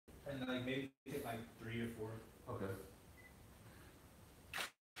and like maybe take like 3 or 4. Okay.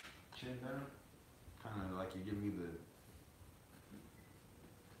 Chin down. Kind of like you give me the.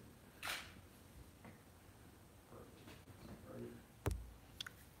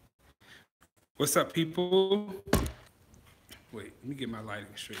 What's up, people? Wait, let me get my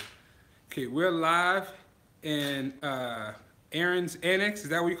lighting straight. Okay, we're live in Aaron's Annex. Is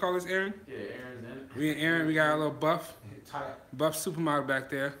that what you call this, Aaron? Yeah, Aaron's Annex. We and Aaron, we got a little buff supermodel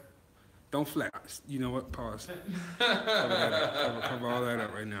back there. Don't flex. You know what? Pause. Cover all that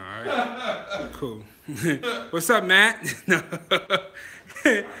up right now, all right? Cool. What's up, Matt?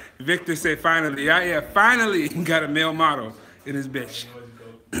 Victor said finally. Yeah, finally got a male model in his bitch.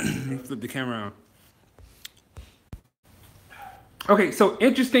 Flip the camera on. Okay, so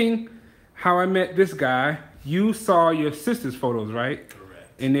interesting how I met this guy. You saw your sister's photos, right?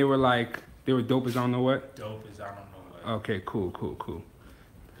 Correct. And they were dope as I don't know what? Dope as I don't know what. Okay, cool.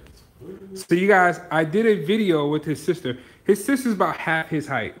 So you guys, I did a video with his sister. His sister's about half his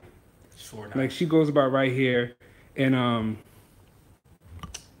height. Short. Like she goes about right here. And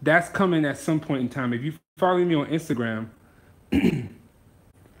that's coming at some point in time. If you follow me on Instagram,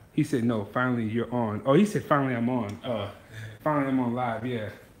 he said, no, finally you're on. Oh, he said, finally I'm on. Finally I'm on live, yeah.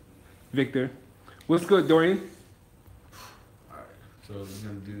 Victor. What's good, Dorian? All right. So we're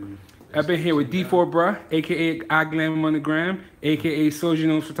going to do... I've been here with D4 Bruh, a.k.a. iGlam on the gram, a.k.a.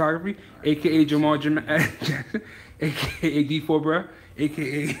 Sojourner Photography, a.k.a. Jamal Jackson, a.k.a. D4 Bruh,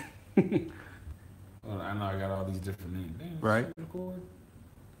 a.k.a. Well, I know I got all these different names. Damn, right. Record.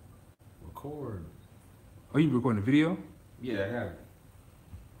 Oh, you recording a video? Yeah, I got it.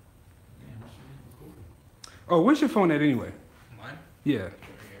 Damn, oh, where's your phone at anyway? Mine? Yeah.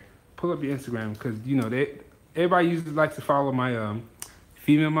 Pull up your Instagram because, you know, everybody usually likes to follow my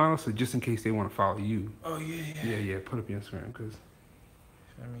female models, so just in case they want to follow you. Oh, yeah. Yeah, put up your Instagram because...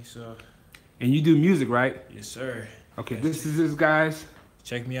 So... And you do music, right? Yes, sir. Okay, this is this, guys.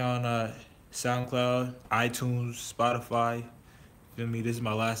 Check me on SoundCloud, iTunes, Spotify. Feel me? This is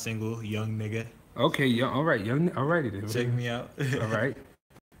my last single, Young Nigga. Okay, young. All right, young. All righty then. Check me out. All right.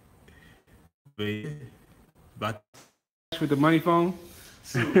 But With the money phone.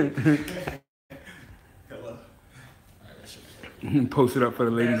 hello. Post it up for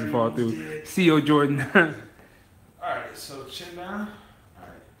the ladies to fall through. CEO Jordan. Alright, so chin down.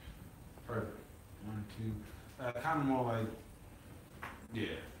 Alright. Perfect. 1, 2. Kind of more like, yeah.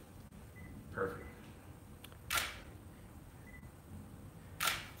 Perfect.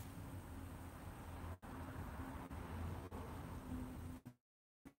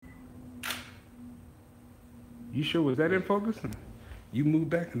 You sure was that in focus? You moved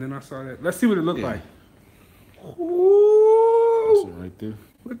back and then I saw that. Let's see what it looked like. Ooh, Right there.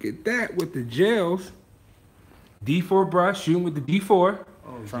 look at that with the gels. D4 brush, shooting with the D4.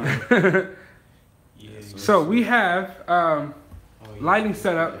 Yeah. So we have lighting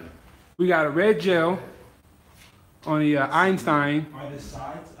setup. We got a red gel on the Einstein. On the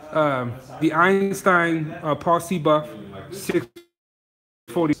sides? The Einstein Paul C buff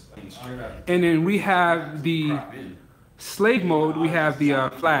 640. And then we have the slave mode. We have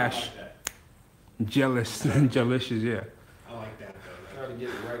the flash. Jealous, delicious, yeah. I like that though.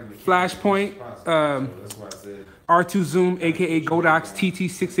 Flashpoint, R2 Zoom, aka Godox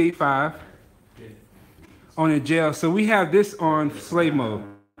TT685 on the gel. So we have this on slave mode.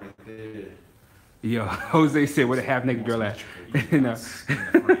 Yo, Jose said, "Where the half naked girl at?" You know. Yeah,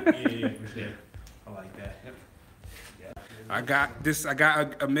 for sure. I like that. I got this. I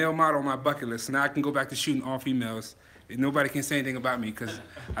got a male model on my bucket list. So now I can go back to shooting all females. And nobody can say anything about me because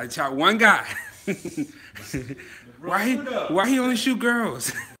I shot one guy. Why he only shoot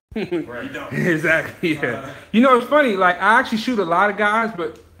girls? Exactly. Yeah. You know, it's funny. Like I actually shoot a lot of guys,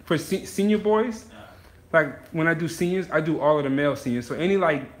 but for senior boys, like when I do seniors, I do all of the male seniors. So any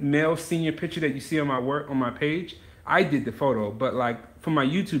like male senior picture that you see on my work on my page, I did the photo. But like for my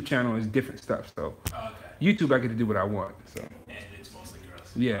YouTube channel, it's different stuff. So YouTube, I get to do what I want. So. And it's mostly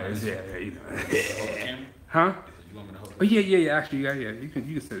girls. Yeah, you know. Huh? Oh yeah. Actually, yeah. You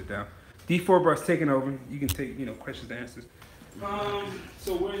can sit it down. D4 brush taking over. You can take questions and answers.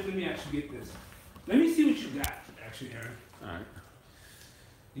 So let me actually get this. Let me see what you got. Actually, Aaron. All right.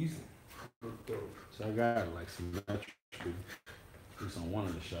 These. So I got like some symmetry just on one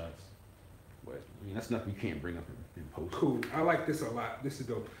of the shots, but I mean that's nothing you can't bring up in post. Cool. I like this a lot. This is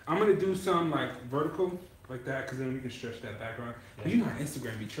dope. I'm gonna do some like vertical like that because then we can stretch that background. You know how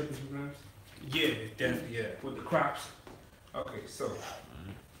Instagram be tripping sometimes. Yeah, definitely. Yeah. With the crops. Okay, so.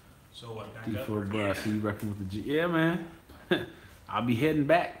 So what? D4 bro, I see you repping with the G. Yeah, man. I'll be heading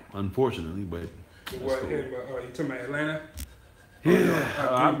back, unfortunately, but. What? Cool. You talking about Atlanta?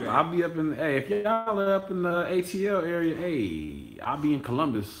 Yeah, I'll be up in. Hey, if y'all are up in the ATL area, hey, I'll be in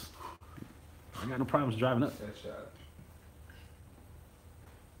Columbus. I got no problems driving up. That shot.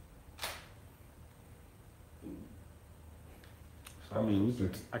 So, I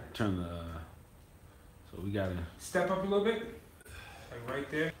mean, I can turn the. So we gotta step up a little bit, like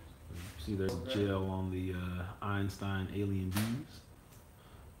right there. See, there's gel on the Einstein alien beams.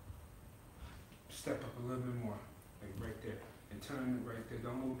 Step up a little bit more, like right there, and turn it right there.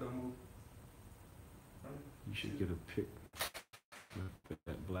 Don't move, don't move. You should get a pic of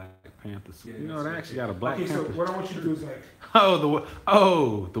that Black Panther suit. Yeah, you know, they actually got a Black Panther. Panther. So what I want you to do is like.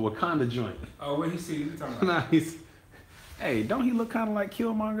 The Wakanda joint. Oh, what he see? You talking about? Nice. Hey, don't he look kind of like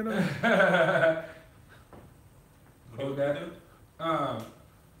Killmonger though? Hold that.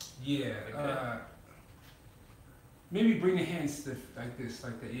 Yeah. Maybe bring the hands stiff like this,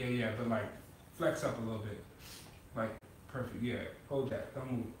 like that. Yeah, but like flex up a little bit. Like perfect. Yeah. Hold that.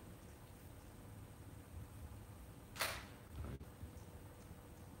 Don't move.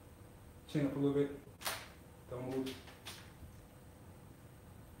 Chin up a little bit. Don't move.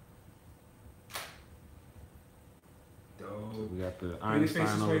 We got the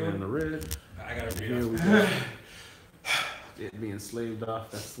Einstein over in the red. I gotta read Here we go. It being slaved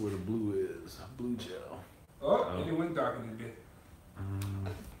off. That's where the blue is. Blue gel. Oh, and it went dark a little bit.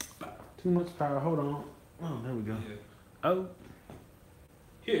 Too much power. Hold on. Oh, there we go. Yeah. Oh.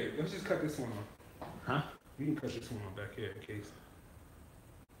 Here, let's just cut this one off. Huh? You can cut this one off back here in case.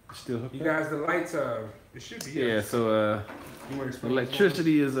 Still hooked You up? guys, the lights, it should be. Yeah, so you want to explain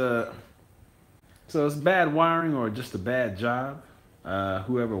electricity is so it's bad wiring or just a bad job.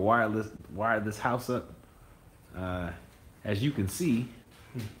 Whoever wired this house up, as you can see,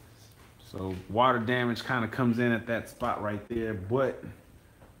 so water damage kind of comes in at that spot right there. But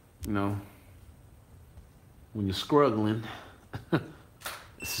you know, when you're struggling,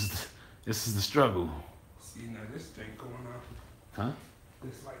 this is the struggle. See, now this thing going off. Huh?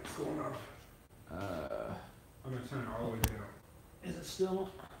 This light's going off. I'm gonna turn it all the way down. Is it still on?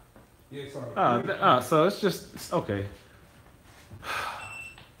 Yeah, it's on. So it's okay.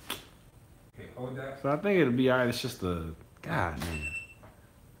 Okay, hold that. So I think it'll be alright. It's just God, man.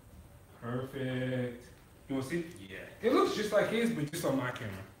 Perfect. You wanna see? Yeah. It looks just like his, but just on my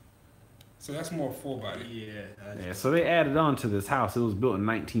camera. So that's more full body. Yeah. Yeah. So they added on to this house. It was built in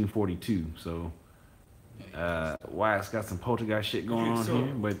 1942. So Wyatt's got some poltergeist shit going on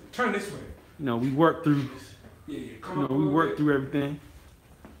here, but turn this way. you know, we worked through. Yeah. You know, we worked through everything.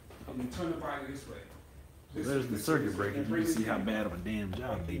 And then turn the body this way. So there's the circuit breaker. You can see how bad of a damn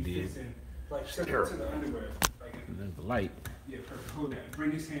job they did. Like to the underwear. Like, And there's the light. yeah, perfect. Hold that.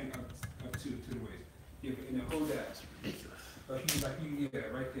 Bring this hand up to the waist. Yeah, and then hold that. Ridiculous. Yeah,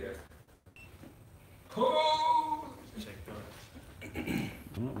 right there. Hold. Check that.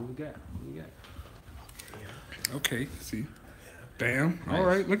 What we got? Okay, see. Bam. Nice. All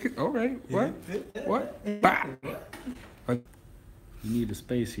right, look at, all right. What? Bah. You need a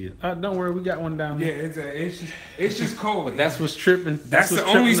space here. Don't worry, we got one down Yeah, there. it's just cold. But that's what's tripping. That's the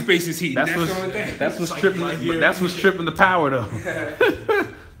only space is heat. That's the only thing. That's what's tripping. But that's what's tripping the power though.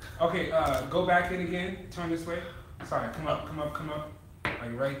 Okay, go back in again. Turn this way. Sorry, come up.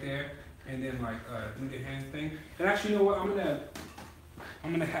 Like right there. And then like do the hand thing. And actually, you know what? I'm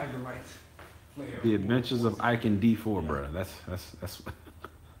gonna have the lights flare. The Adventures of Ike and D4, bro. That's.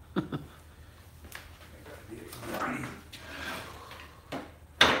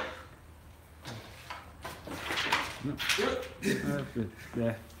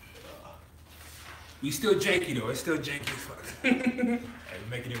 Yeah. We still janky though. It's still janky as fuck. Hey,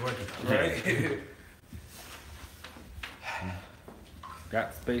 making it work. Right?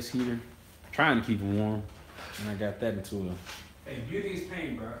 Got space heater. Trying to keep it warm. And I got that into a. Hey, beauty is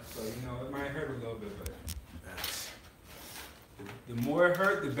pain, bro. So you know it might hurt a little bit, but the more it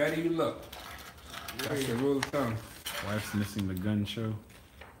hurt, the better you look. That's the rule of thumb. Wife's missing the gun show.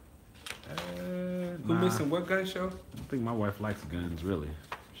 Who missing what gun show? I don't think my wife likes guns, really.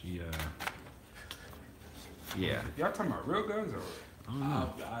 She, yeah. Y'all talking about real guns or? I don't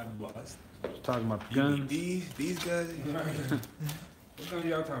know. I'm lost. She's talking about the guns. These guys. What gun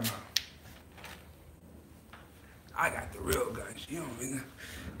y'all talking about? I got the real guns. You don't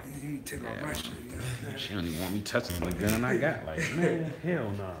even take off my shit. You know? She don't even want me touching the gun I got. Like, man,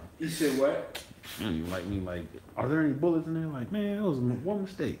 hell no. You said what? She don't even like me. Like, are there any bullets in there? Like, man, it was one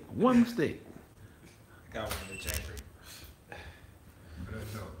mistake. One mistake. I got one in the chamber. I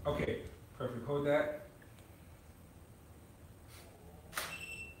don't know. Okay, perfect. Hold that.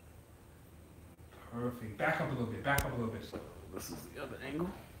 Perfect. Back up a little bit. Back up a little bit. This is the other angle.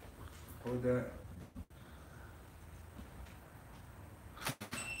 Hold that.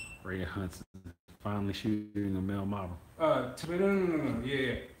 Ray Hudson finally shooting a male model. No.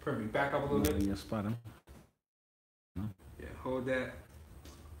 Yeah. Perfect. Back up a little bit. You spot him. Yeah, hold that.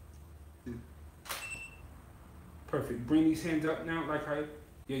 Perfect. Bring these hands up now, like how.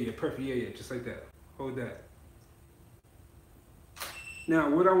 Yeah, perfect. Yeah, just like that. Hold that. Now,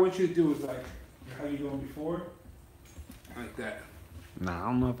 what I want you to do is like how you doing before, like that. Nah, I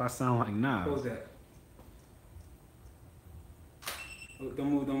don't know if I sound like Nas. Hold that. Oh,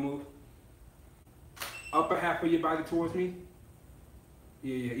 don't move. Upper half of your body towards me.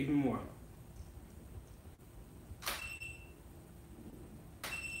 Yeah, even more.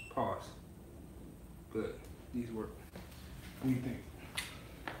 Pause. Good. These work. What do you think?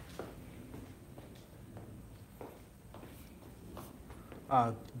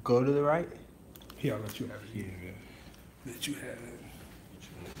 Go to the right. Yeah, I'll let you have it. Yeah. Let you have it.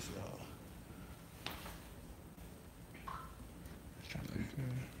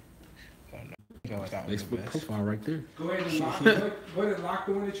 Facebook profile right there. Go ahead and lock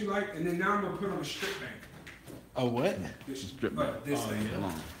the one that you like, and then now I'm gonna put on a strip bank. A what? Strip back. This thing.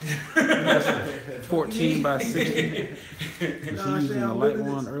 Yeah. 14 by 60. Was using the light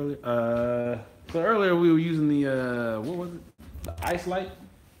one earlier? So earlier we were using the what was it? The ice light?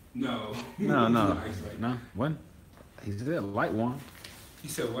 No. No. What? He said light one. You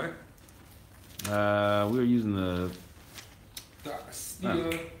said what? We were using the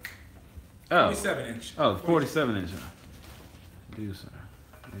 47 inch. Oh, 47 inch. Do sir.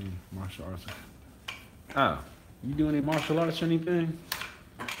 Any martial arts? Oh, you do any martial arts or anything?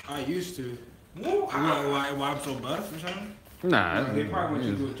 I used to. Why I'm so buff or something? Nah, They probably want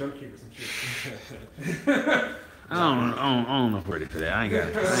you to do a jump kick or some shit. I don't know if we're ready for that. I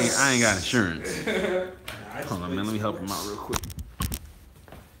ain't got insurance. Hold on, man. Let me help him out real quick.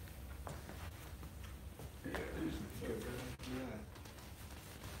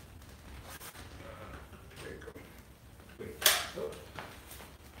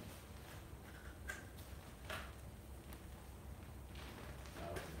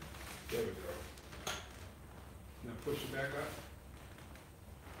 There we go. Now push it back up.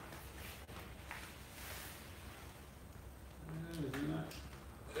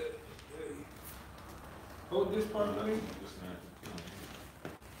 Hold this part of me.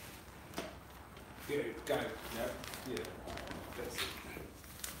 Yeah, got it. Yeah. That's it.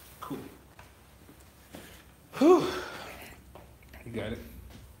 Cool. Whew. You got it.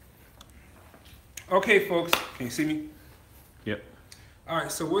 Okay, folks. Can you see me? Yep. All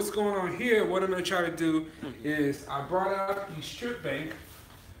right, so what's going on here, what I'm going to try to do is I brought out the strip bank.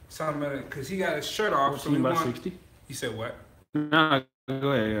 So I'm going to, because he got his shirt off. 14 by 60? You said what? No,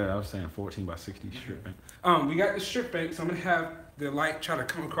 go ahead. Yeah, I was saying 14 by 60 strip bank. We got the strip bank, so I'm going to have the light try to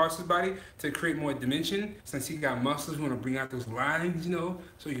come across his body to create more dimension. Since he got muscles, we want to bring out those lines, you know,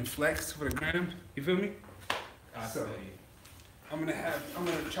 so he can flex for the gram. You feel me? So I'm going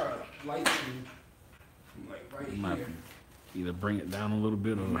to try to light you from like right here. Either bring it down a little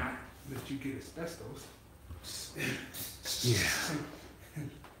bit or not let you get asbestos. Yeah.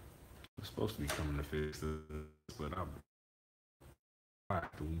 We're supposed to be coming to fix this, but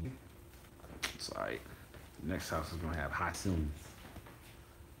it's alright. Next house is gonna have high ceilings.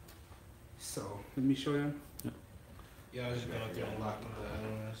 So let me show them. Yeah, I was just going through and locking the other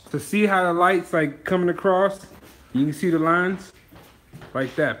ones. To see how the light's like coming across, you can see the lines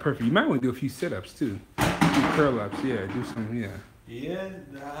like that. Perfect. You might want to do a few sit-ups too. Do curl ups, yeah. Do some, yeah. Yeah,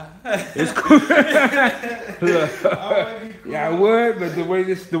 nah. It's cool. Yeah, I would, but the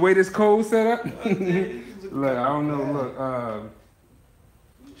way this code's set up. Look, I don't know. Look,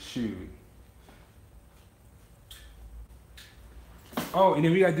 shoot. Oh, and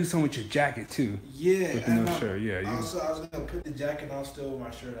then we gotta do something with your jacket too. Yeah. With the no shirt, yeah. Also, I was gonna put the jacket on still with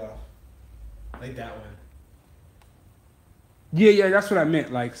my shirt off, like that one. Yeah, that's what I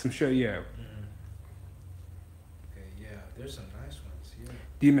meant. Like some shirt, yeah. Okay, yeah. There's some nice ones. Yeah.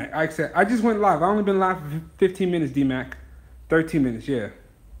 D-Mac, Ike said, I just went live. I only been live for 15 minutes, D-Mac. 13 minutes, yeah.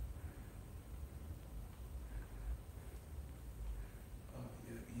 Oh,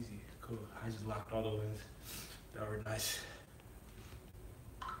 yeah, easy. Cool. I just locked all the ones that were nice.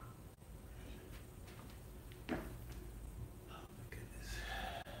 Oh, my goodness.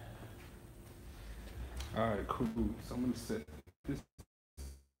 All right, cool. So I'm going to set this.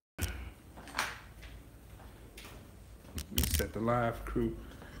 Let me set the live crew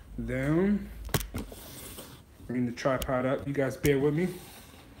down. Bring the tripod up. You guys bear with me.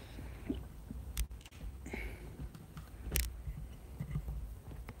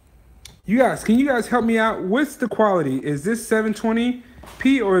 You guys, can you guys help me out? What's the quality? Is this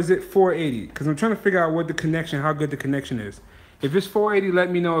 720p or is it 480? Because I'm trying to figure out what the connection, how good the connection is. If it's 480, let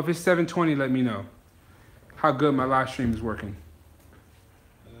me know. If it's 720, let me know how good my live stream is working.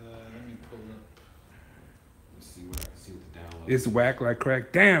 Let me pull up. Let's see what I can see with the download. It's whack like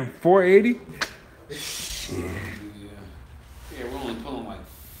crack. Damn, 480? Shit. Yeah, we're only pulling like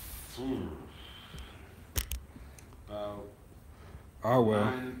about Oh well.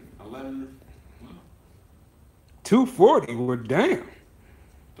 9, 11, 240. Well, damn.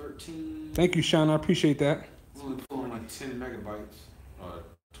 13. Thank you, Sean. I appreciate that. We're only pulling like 10 megabytes or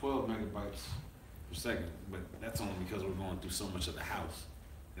 12 megabytes per second, but that's only because we're going through so much of the house.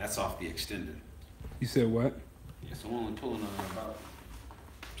 That's off the extender. You said what? Yeah, so we're only pulling about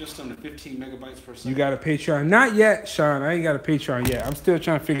just under 15 megabytes per second. You got a Patreon? Not yet, Sean. I ain't got a Patreon yet. I'm still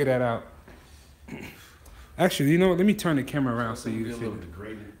trying to figure that out. Actually, you know what? Let me turn the camera around so you can see.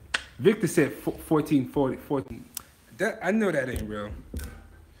 Victor said 1440. 14. That I know that ain't real.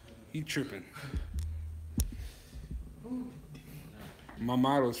 He tripping. My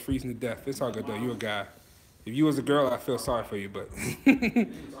model is freezing to death. It's all good though. You a guy. If you was a girl, I feel sorry for you, but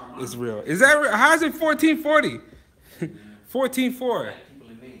it's real. Is that real? How is it 1440? 14.4.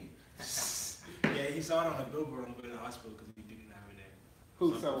 Yeah, he saw it on a billboard on the way to the hospital because he didn't have it there.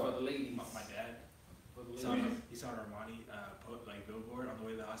 Who saw what? For the ladies. My dad. He saw an Armani like billboard on the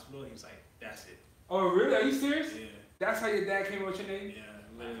way to the hospital. He was like, "That's it." Oh really? Are you serious? Yeah. That's how your dad came up with your name? Yeah.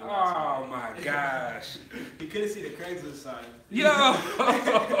 Literally, Oh my gosh. He couldn't see the Craigslist sign. Yo!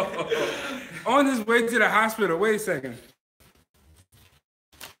 On his way to the hospital. Wait a second.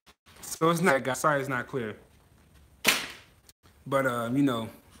 So it's not, guys. Sorry, it's not clear. But you know,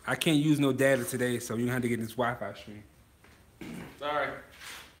 I can't use no data today, so you're gonna have to get this Wi-Fi stream. Sorry.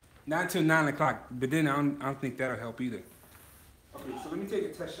 Not until 9 o'clock, but then I don't think that'll help either. Okay, so let me take a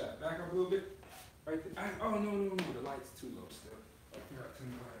test shot. Back up a little bit. Right there. Oh no, the light's too low still. I forgot to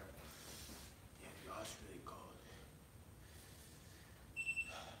turn the light up. Yeah, y'all, it's really cold.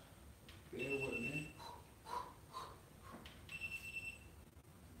 Yeah, what, man?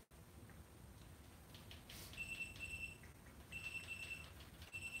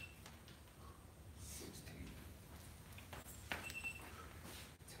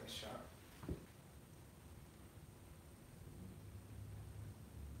 Test shot.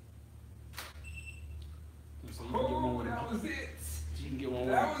 Oh, that was it. You can get one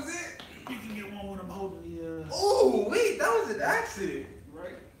That was it. You can get one when I'm holding the. Oh wait, that was an accident.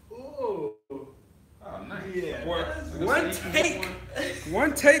 Right. Oh. Oh, nice. Yeah.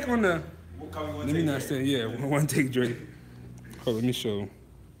 One take on the. What color you want Let to me take not there? say, yeah, one take, Drake. Oh, let me show.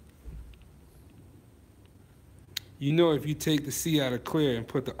 You know, if you take the C out of clear and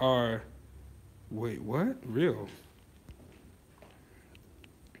put the R, wait, what? Real?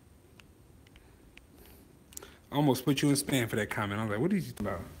 I almost put you in spam for that comment. I was like, what did you talk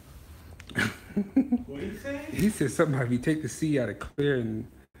about? What did he say? He said something about if you take the C out of clear and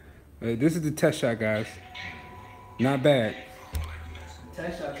this is the test shot, guys. Not bad.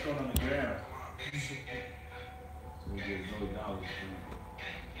 Test shot's going on the ground. So we get $0.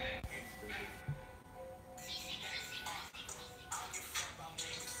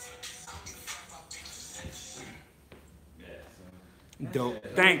 Dope.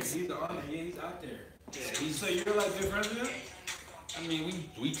 Thanks. He's on there. Yeah, he's out there. Yeah, so you're like good friends with him? I mean,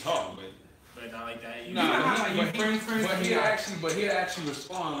 we talk, But not like that. but he'd actually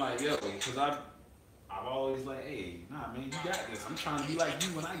respond like, yo, because I've always like, hey, nah, man, you got this. I'm trying to be like you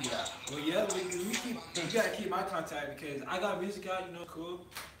when I get out. Well, yeah, you gotta keep my contact because I got music out, you know, cool.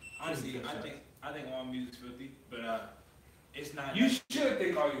 Honestly, I think all music's filthy, but it's not. You should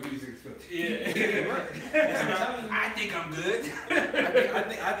think all your music is filthy. Yeah, right. It's not, I think I'm good.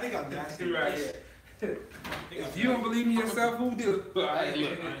 I think I'm nasty. Right. Yeah. If you don't believe in yourself, who do? Hey,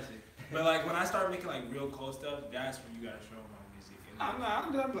 look, Honestly. But like when I start making like real cool stuff, that's when you gotta show my music.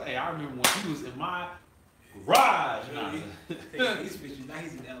 And hey, I remember when he was in my garage. taking these pictures. Now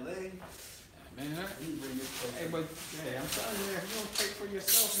he's in LA. Man, hey, but hey, I'm telling you, if you don't take for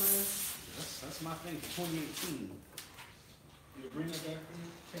yourself, man, that's my thing for 2018. You bring it back for you,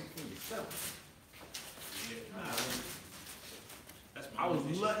 take for yourself. Yeah, that's my I was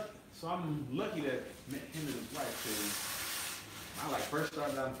mission. lucky, so I'm lucky that met him and his wife. Cause when I first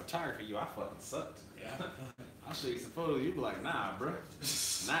started out in photography, I fucking sucked. Yeah. I'll show you some photos. You be like, nah, bruh.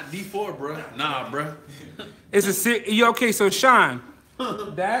 Not D4, bruh. Nah, bruh. It's a okay. So Sean,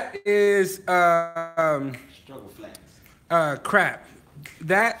 that is Struggle flats. crap.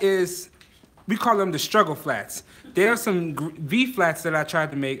 That is, we call them the struggle flats. There are some V flats that I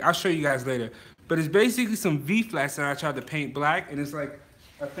tried to make. I'll show you guys later. But it's basically some V flats that I tried to paint black, and it's like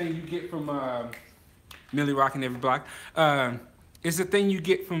a thing you get from Millie Rock in every block. It's a thing you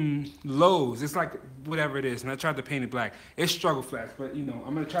get from Lowe's. It's like whatever it is, and I tried to paint it black. It's struggle flash, but you know,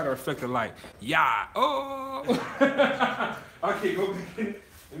 I'm gonna try to reflect the light. Yeah. Oh. Okay, go back in.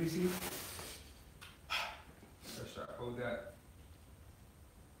 Let me see. Let's try. Hold that.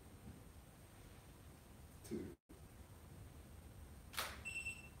 2.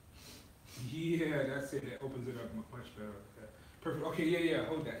 Yeah, that's it. That opens it up much better. Okay. Perfect. Okay, yeah.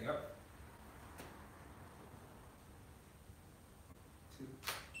 Hold that. Yep.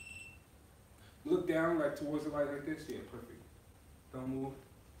 2. Look down like towards the light like this. Yeah, perfect. Don't move.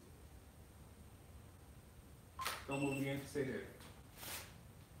 Don't move again. Stay there.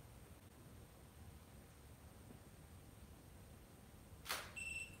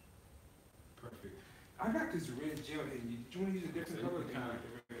 Perfect. I got this red gel here. Do you want to use a different color? Kind of the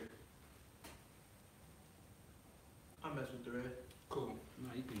red. I mess with the red. Cool.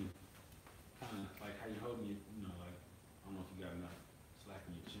 No, you can kind of like how you holding your, you know, like I don't know if you got enough slack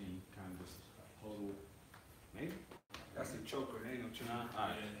in your chin. Kind of just hold. Maybe. That's a choker. That ain't no choker. All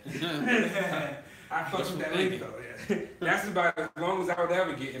right. I fucked with that link though. Yeah. That's about as long as I would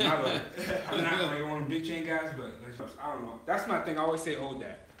ever get in my life. I'm not like one of the big chain guys, but I don't know. That's my thing. I always say hold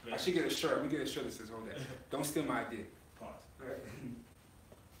that. I should get a shirt. We get a shirt that says hold that. Don't steal my idea. Pause. Right.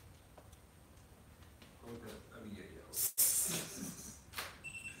 Hold that. Let me get you.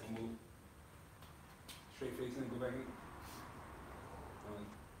 Don't move. Straight face in. Go back in. 1,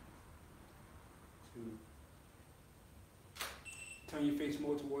 2. Turn your face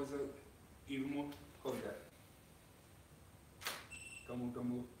more towards it. Even more. Hold that. Don't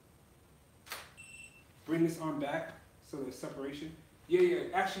move. Bring this arm back so there's separation. Yeah.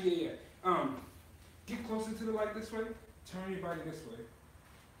 Actually, yeah. Get closer to the light this way. Turn your body this way.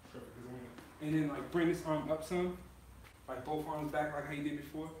 Perfect. And then like bring this arm up some. Like both arms back like how you did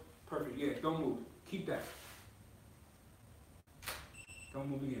before. Perfect. Yeah. Don't move. Keep that. Don't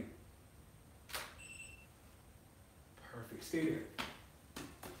move again. Perfect. Stay there.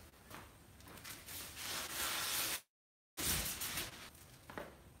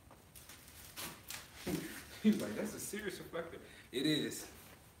 He's like, that's a serious reflector. It is.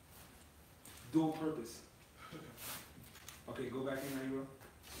 Dual purpose. Okay, go back in there, you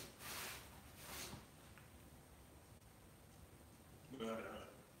will.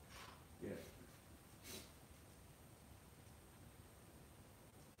 Yeah.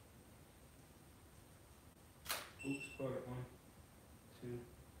 Oops, hold it. 1,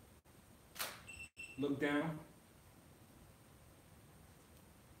 2. Look down.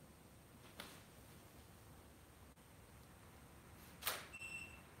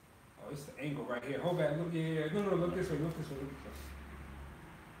 Oh, it's the angle right here. Hold back. Look, yeah. No, look this way. Look this way.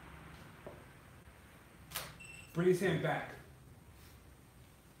 Bring his hand back.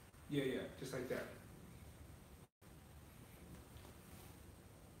 Yeah. Just like that.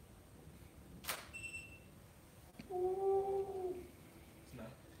 Ooh. It's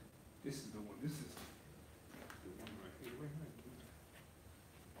not. This is the one. This is the one right here.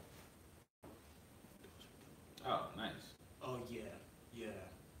 Oh, nice. Oh yeah.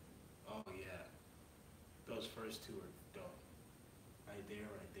 Oh yeah. Those first 2 are dope. Right there.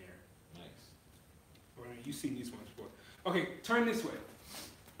 Nice. Or you've seen these ones before. Okay, turn this way.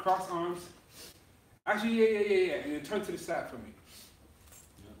 Cross arms. Actually, yeah. And then turn to the side for me.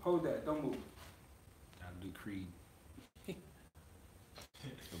 Yep. Hold that. Don't move. Gotta do Creed.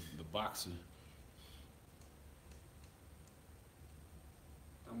 the boxer.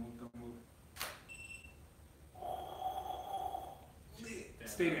 Don't move.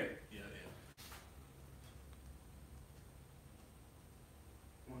 Stay there. Yeah.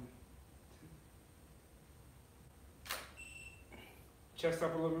 1, 2. Chest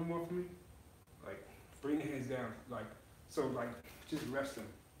up a little bit more for me. Like, bring the hands down. Like, so like, just rest them.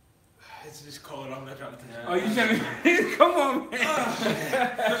 It's just cold. I'm not trying to. Oh, you trying to? Come on,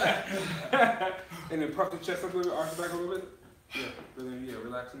 man. And then puff the chest up a little bit, arch it back a little bit. Yeah, but then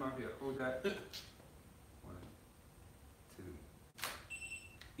relax them out here. Hold that. 1, 2.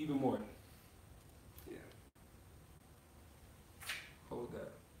 Even more. Yeah. Hold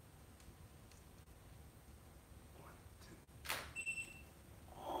that. 1, 2.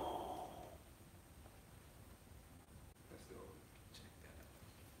 That's the old. Check that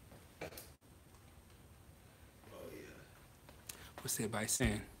out. Oh yeah. What's everybody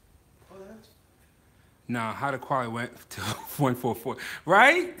saying? Oh, that's. Nah, how the quality went to 144,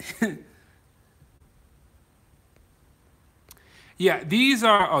 right? Yeah, these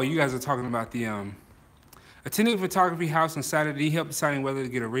are. Oh, you guys are talking about the attending a photography house on Saturday. He helped deciding whether to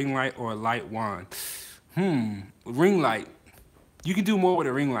get a ring light or a light wand. Ring light. You can do more with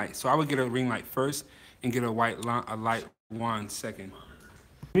a ring light. So I would get a ring light first and get a light 1 second.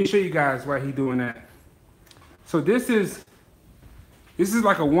 Let me show you guys why he doing that. So this is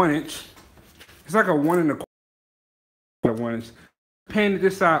like a 1 inch. It's like a 1 1/4 1 inch. Painted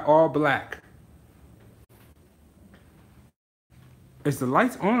this side all black. Is the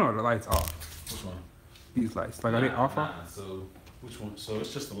lights on or the lights off? Which one? These lights. Like, are they off? So which one? So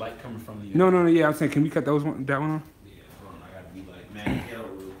it's just the light coming from the. No. Yeah, I'm saying, can we cut that one on? Yeah, hold on. I gotta be like, man, get out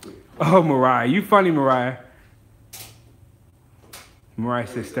real quick. Oh, Mariah, you funny, Mariah. Mariah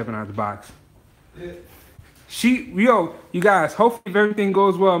said stepping out the box. Yo, you guys, hopefully if everything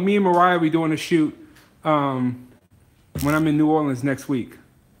goes well, me and Mariah will be doing a shoot when I'm in New Orleans next week.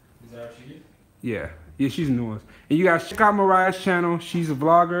 Is that what she did? Yeah, she's in New Orleans. And you guys check out Mariah's channel. She's a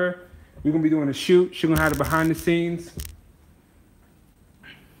vlogger. We're gonna be doing a shoot. She's gonna have the behind the scenes.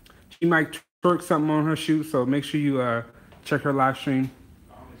 She might twerk something on her shoot, so make sure you check her live stream.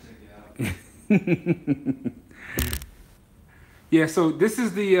 I'm gonna check it out. Yeah, so this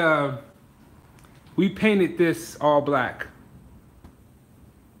is the we painted this all black.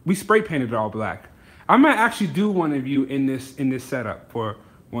 We spray painted it all black. I might actually do one of you in this setup for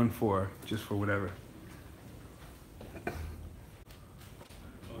 1/4, just for whatever.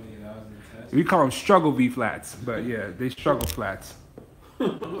 We call them struggle V flats, but yeah, they struggle flats.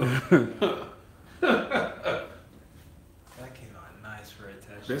 That came out nice for a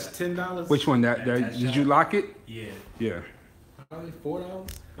test. That's $10. Which one? That did you lock it? Yeah. Yeah. Probably $4.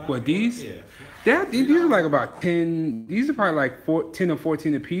 What, these? Yeah. These are like about 10. These are probably like 10 or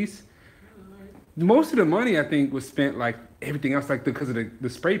 14 a piece. Most of the money I think was spent like everything else, like because of the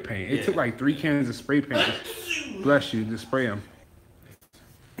spray paint. It took like 3 cans of spray paint. Bless you, to spray them.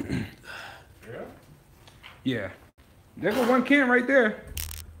 Yeah. There go 1 can right there.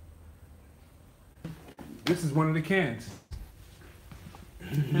 This is one of the cans.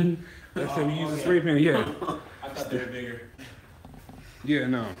 That's how we use the spray paint. Yeah. I thought they were bigger. Yeah,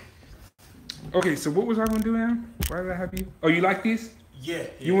 no. Okay, so what was I gonna do now? Why did I have you? Oh, you like these? Yeah.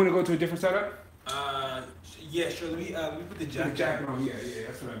 You want to go to a different setup? Yeah, sure. Let me put the jacket. The jacket on. Yeah,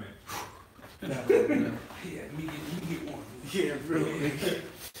 that's what I meant. Yeah, let me get one. Yeah, bro.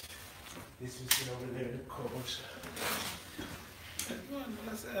 This was sitting over there in the course.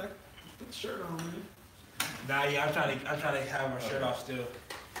 Put the shirt on, man. Nah, yeah, I'm trying to have my shirt off still.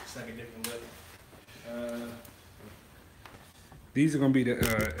 It's like a different look. These are gonna be the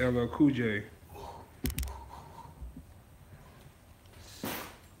LL Cool J.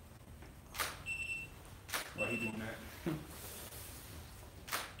 Why he doing that?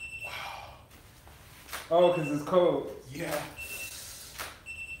 Wow. Oh, cause it's cold. Yeah.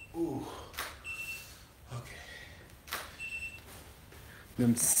 Ooh. Okay.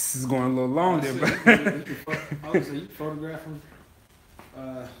 Them is going a little long there, but Obviously, you photograph them.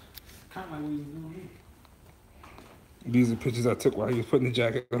 Kind of like what you doing here. these are pictures I took while he was putting the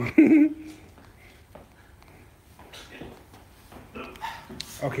jacket on.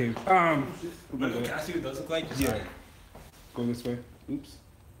 Okay. Can I see what those look like? Just Yeah. like- Go this way. Oops.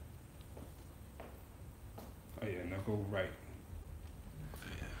 Oh yeah, now go right.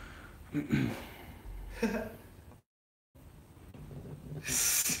 He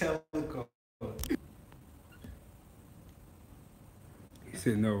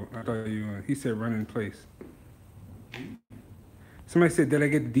said no. I thought you. He said run in place. Somebody said, did I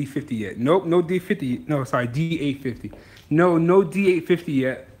get the D50 yet? Nope, no D50. No, sorry, D850. No D850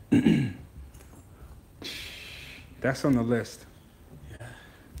 yet. That's on the list. Yeah.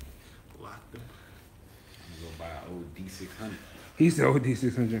 Lock them. I'm gonna go buy an old D600. He said, oh,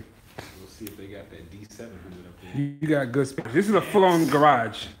 D600. We'll see if they got that D700 up there. You got good space. This is a full-on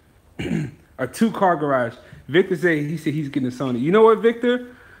garage. A 2-car garage. Victor said, he's getting a Sony. You know what,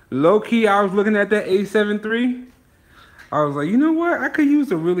 Victor? Low-key, I was looking at that A7 III. I was like, you know what? I could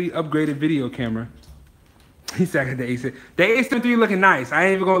use a really upgraded video camera. He said, I got the A7. The A7 III looking nice. I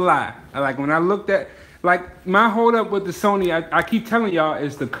ain't even gonna lie. When I looked at, my hold up with the Sony, I keep telling y'all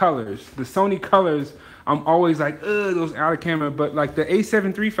is the colors. The Sony colors, I'm always like, ugh, those out of camera. But like the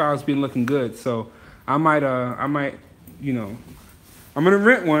A7 III file's been looking good. So I might, you know, I'm gonna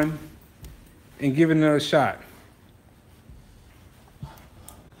rent one and give it another shot.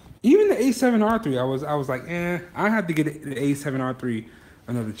 Even the A7R3, I was like, I have to get the A7R3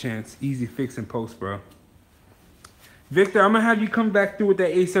 another chance. Easy fix and post, bro. Victor, I'm gonna have you come back through with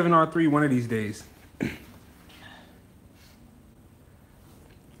that A7R3 one of these days.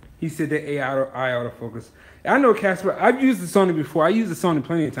 He said the eye autofocus. I know, Casper. I've used the Sony before. I used the Sony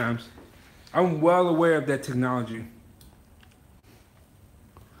plenty of times. I'm well aware of that technology.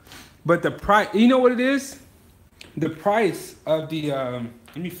 But the price, you know what it is? The price of the,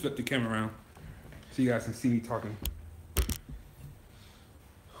 let me flip the camera around so you guys can see me talking.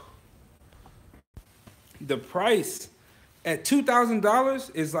 the price at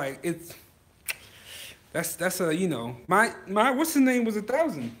 $2,000 is like that's a, you know, my what's the name was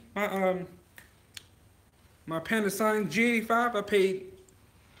 $1,000. My Panasonic G85, I paid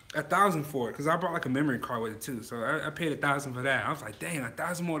 $1,000 for it because I brought like a memory card with it too. So I paid $1,000 for that. I was like, dang,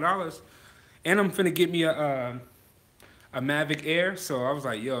 $1,000 more dollars, and I'm finna get me a Mavic Air. So I was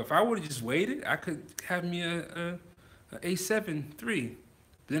like, yo, if I would have just waited, I could have me a A7 III.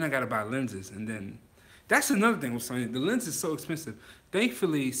 Then I gotta buy lenses, and then that's another thing with Sony. The lens is so expensive.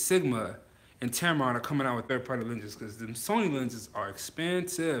 Thankfully, Sigma and Tamron are coming out with third-party lenses because the Sony lenses are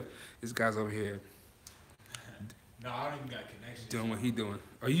expensive. This guy's over here. No, I don't even got connection. Doing what he doing.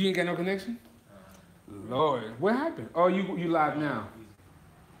 Oh, you ain't got no connection? Lord, what happened? Oh, you live now.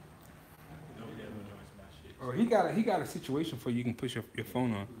 Oh, he got a situation for you. You can push your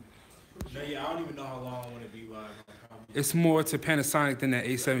phone on. No, yeah, I don't even know how long I want to be live. It's more to Panasonic than that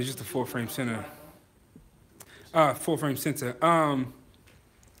A7. It's just a full-frame center. Full-frame sensor.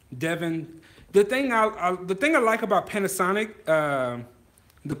 Devin, the thing I like about Panasonic,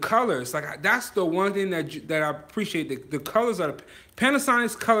 the colors, like that's the one thing that I appreciate. The colors are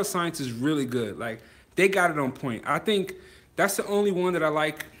Panasonic's color science is really good. Like they got it on point. I think that's the only one that I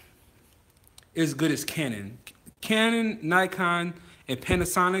like as good as Canon. Canon, Nikon, and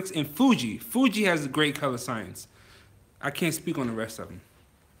Panasonic's, and Fuji. Fuji has a great color science. I can't speak on the rest of them.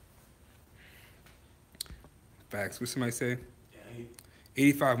 Facts. What somebody say?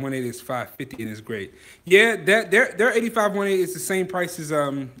 85-1.8 is $550 and it's great. Yeah, their 85-1.8 is the same price as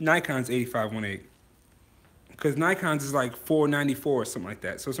Nikon's 85-1.8. Because Nikon's is like $494 or something like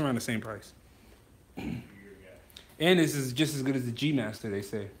that. So it's around the same price. And this is just as good as the G Master, they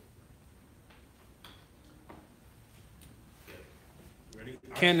say. Ready?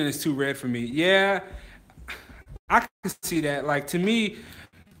 Canon is too red for me. Yeah, I can see that. Like to me,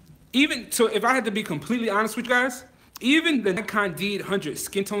 even so, if I had to be completely honest with you guys, even the Nikon D800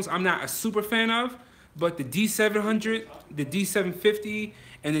 skin tones, I'm not a super fan of, but the D700, the D750,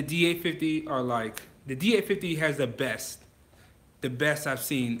 and the D850 are like, the D850 has the best I've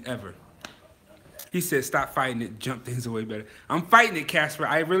seen ever. He said, stop fighting it, jump things away better. I'm fighting it, Casper.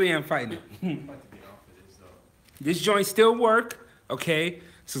 I really am fighting it. This joint still work, okay?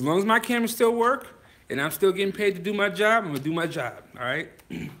 So as long as my cameras still work, and I'm still getting paid to do my job, I'm gonna do my job, all right?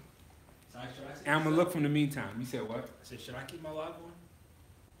 And I'm gonna look from the meantime. You said what? I said, should I keep my live on?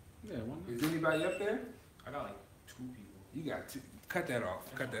 Yeah, why not? Is anybody up there? I got like 2 people. You got two. Cut that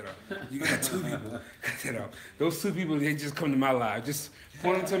off. Cut that off. You got 2 people. Cut that off. Those 2 people, they just come to my live. Just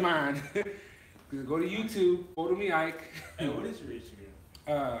point them to mine. Go to YouTube, Photo-Me-Ike. Hey, what is your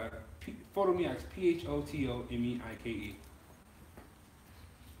Instagram? Photo-Me-Ike, Photomeike.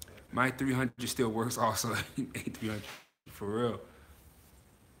 My 300 still works also. 300 for real.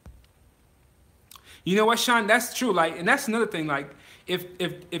 You know what, Sean? That's true. Like, and that's another thing. Like, if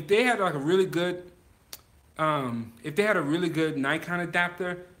they had like a really good, if they had a really good Nikon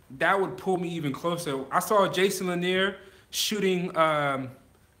adapter, that would pull me even closer. I saw Jason Lanier shooting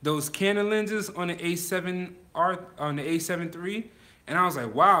those Canon lenses on the A7 III, and I was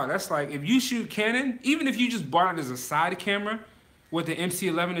like, wow, that's like if you shoot Canon, even if you just bought it as a side camera with the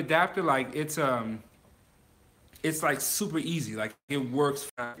MC11 adapter, like it's like super easy. Like it works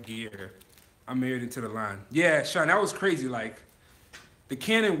for gear. I married into the line. Yeah, Sean, that was crazy. Like, the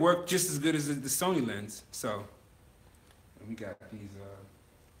Canon worked just as good as the Sony lens. So, we got these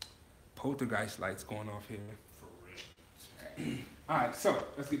poltergeist lights going off here. For real. All right, so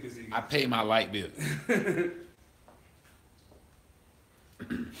let's get busy. I pay my light bill.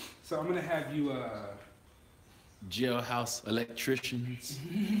 So I'm gonna have you. Jailhouse electricians.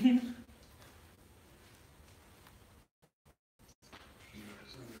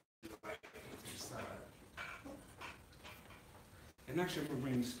 And actually, I'm gonna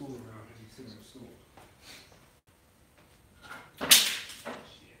bring the stool around because he's sitting on the stool.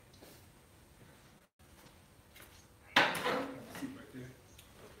 Seat right there.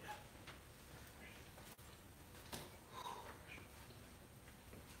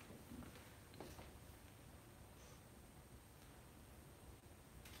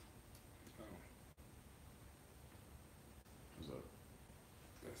 What's up?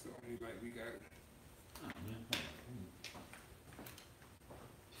 That's the only light we got. Oh, man.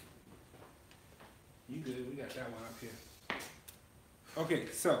 You good? We got that one up here. Okay,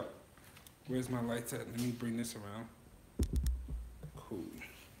 so where's my lights at? Let me bring this around. Cool.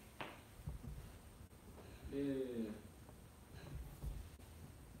 Yeah.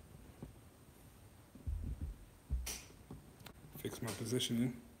 Fix my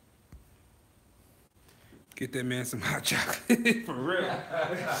positioning. Get that man some hot chocolate. For real.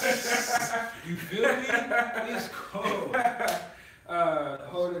 You feel me? It's cold.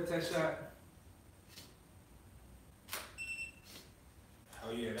 Hold the test shot.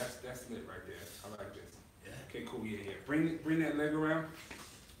 Oh yeah, that's lit right there. I like this. Yeah. Okay, cool. Yeah, yeah. Bring that leg around.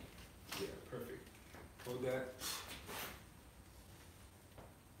 Yeah, perfect. Hold that.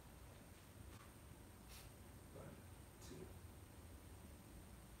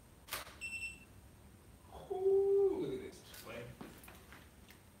 Ooh, look at this. Wait.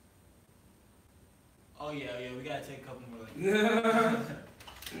 Oh yeah, we gotta take a couple more like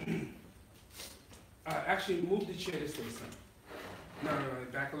Actually, move the chair this way, son. No,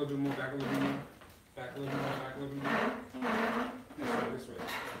 back a little bit more, back a little bit more. Back a little bit more, back a little bit more. This way.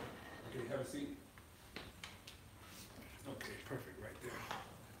 Okay, have a seat. Okay, perfect, right there.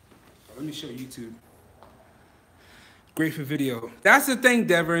 So let me show YouTube. Great for video. That's the thing,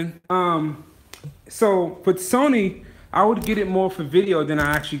 Devin. So for Sony, I would get it more for video than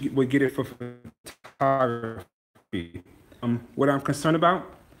I actually would get it for photography. What I'm concerned about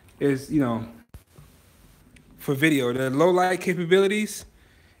is, for video, the low light capabilities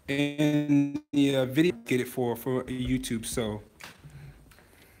and the video get it for YouTube. So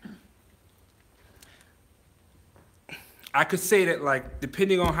I could say that, like,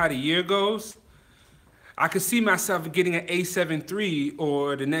 depending on how the year goes, I could see myself getting an A7 III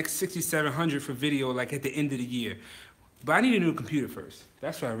or the next 6700 for video, like at the end of the year. But I need a new computer first.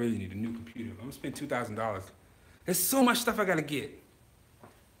 That's what I really need, a new computer. I'm gonna spend $2,000. There's so much stuff I gotta get.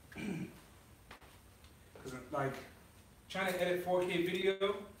 Cause like, trying to edit 4K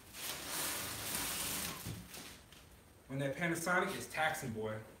video on that Panasonic is taxing,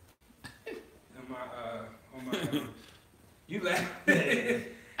 boy. On my you laugh. I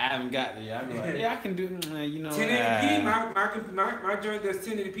haven't got it yet. I'd be like, yeah, I can do, 1080p, my joint does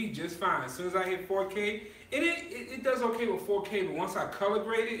 1080p just fine. As soon as I hit 4K, it does okay with 4K, but once I color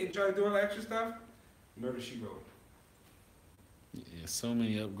grade it and try to do all that extra stuff, murder she wrote. Yeah, so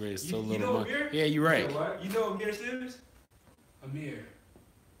many upgrades, so You little know money. Amir? Yeah, you're right. You know what? You know Amir Sims? Amir.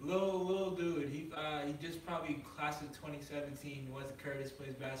 Little dude. He just probably class of 2017. Went to Curtis,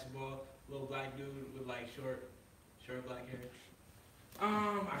 plays basketball. Little black dude with like short black hair.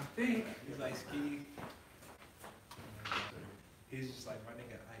 I think He's like skinny. He's just like my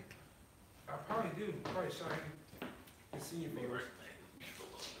nigga Ike. I probably do. Probably saw him. It's senior photos.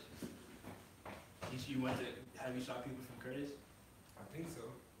 You went to have you shot people from Curtis? I think so.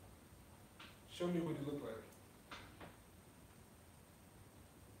 Show me what it looked like.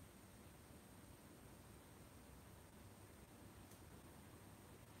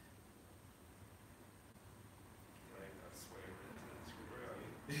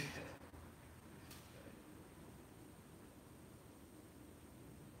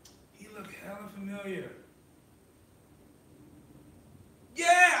 He looked hella familiar. Yeah,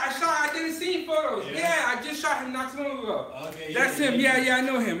 I did a scene photos. Yeah, I just shot him not too long ago. Okay, That's him. Yeah, I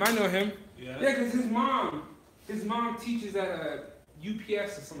know him. Yeah. Yeah, because his mom teaches at a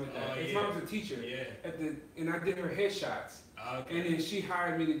UPS or something like that. His mom's a teacher. Yeah. And I did her headshots. Okay. And then she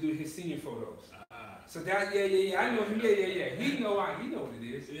hired me to do his senior photos. So that, yeah, I know him. Yeah. He know what it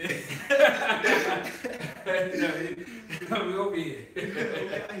is. Yeah. Coming over here.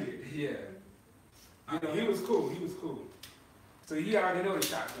 Yeah. He was cool. So he already know the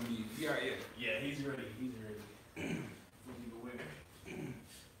shot's gonna be. Yeah. Yeah, he's ready. He's a winner.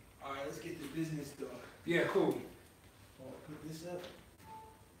 All right, let's get the business done. Yeah, cool. I'll put this up.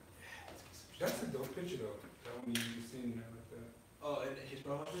 That's a dope picture though. That one you seen like that. Oh, and his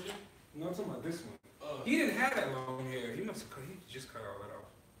profile picture? No, I'm talking about this one. Oh. He didn't have that long hair. He just cut all that off.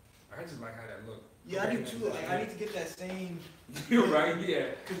 I just like how that looked. Yeah, I do too. Like, I need to get that same. You're right,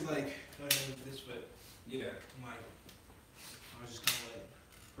 yeah. Cause like, I don't know this, but Yeah. I'm like, I was just kind of like.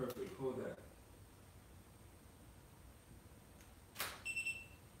 Perfect. Hold that.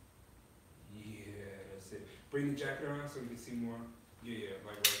 Yeah, that's it. Bring the jacket around so we can see more. Yeah,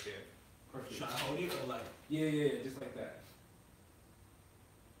 like right there. Perfect. Should I hold it or like? Yeah, just like that.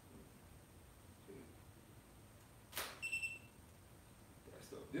 That's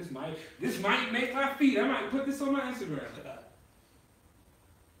dope. This might make my feet. I might put this on my Instagram.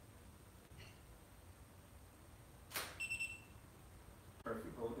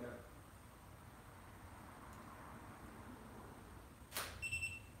 Perfect. Hold that.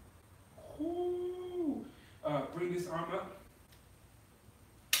 Ooh. Bring this arm up.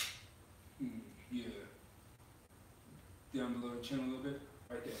 Yeah. Down below the chin a little bit.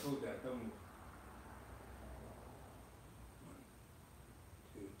 Right there. Hold that. Don't move. 1,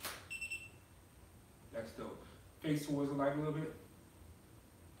 2. That's dope. Face towards the light a little bit.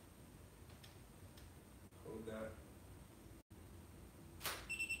 Hold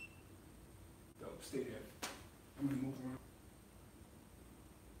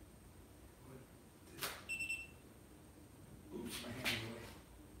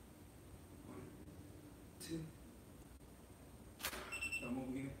see. I'm over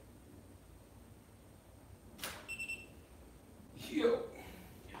here. Yo.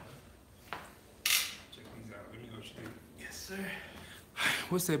 Check these out. Let me know what you think. Yes, sir.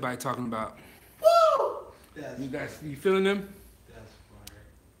 What's everybody talking about? Woo! You guys, you feeling them? That's fire.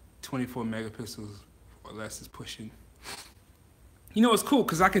 24 megapixels or less is pushing. You know, it's cool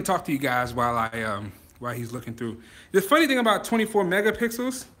because I can talk to you guys while he's looking through. The funny thing about 24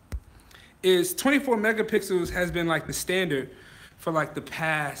 megapixels is 24 megapixels has been like the standard for like the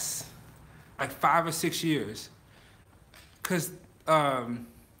past like 5 or 6 years. Because the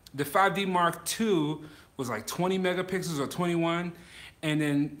 5D Mark II was like 20 megapixels or 21, and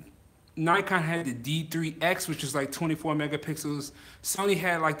then Nikon had the D3X, which is like 24 megapixels. Sony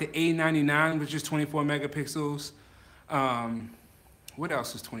had like the A99, which is 24 megapixels. What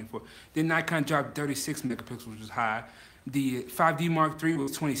else is 24? Then Nikon dropped 36 megapixels, which is high. The 5D Mark III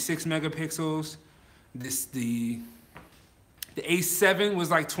was 26 megapixels. The A7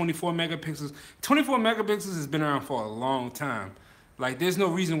 was like 24 megapixels. 24 megapixels has been around for a long time. Like, there's no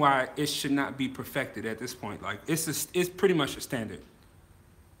reason why it should not be perfected at this point. Like, it's pretty much a standard.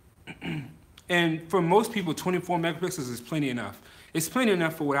 And for most people, 24 megapixels is plenty enough. It's plenty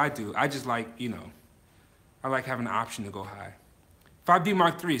enough for what I do. I just like, you know, I like having an option to go high. 5D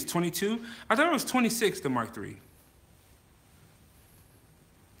Mark III is 22. I thought it was 26, the Mark III.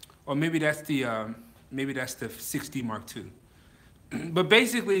 Or maybe that's the 6D Mark II. But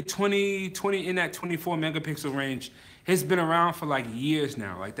basically, 20 in that 24 megapixel range has been around for like years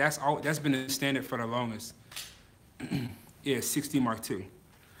now. Like that's been the standard for the longest. Yeah, 6D Mark II.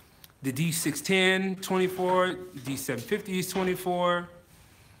 The D610, 24, D750 is 24.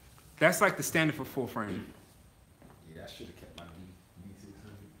 That's like the standard for full frame. Yeah, I should have kept my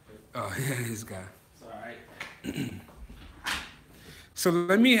D600. Oh, yeah, this guy. It's all right. So I'm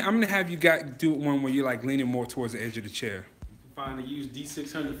gonna have you guys do one where you're like leaning more towards the edge of the chair. You can find a used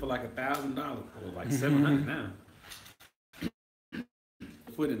D600 for like $1,000 or like $700 now.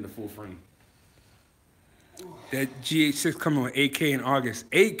 Put in the full frame. That GH6 coming on 8K in August.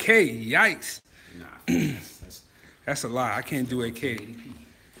 8K, yikes. Nah, That's a lot. I can't do 8K.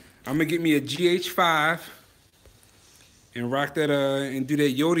 I'm gonna get me a GH5 and rock that and do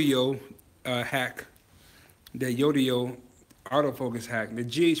that Yodio hack. That Yodio autofocus hack. The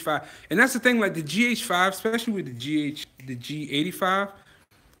GH5. And that's the thing, like the GH5, especially with the G85,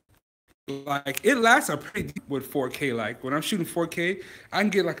 like it lasts a pretty deep with 4K. Like when I'm shooting 4K, I can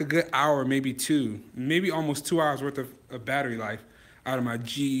get like a good hour, maybe 2, maybe almost 2 hours worth of battery life out of my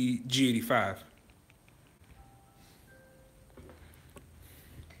G85.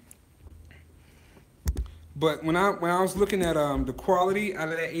 But when I was looking at the quality out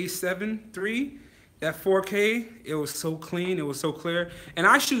of that A7 III, that 4K, it was so clean, it was so clear. And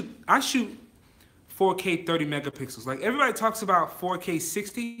I shoot 4K 30 megapixels. Like everybody talks about 4K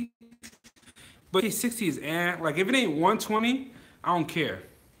 60. But 60 is like if it ain't 120, I don't care.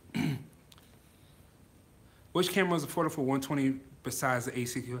 Which camera is affordable for 120 besides the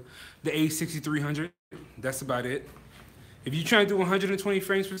A60? The A6300. That's about it. If you're trying to do 120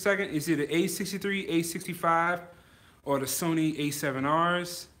 frames per second, it's either A63, A65, or the Sony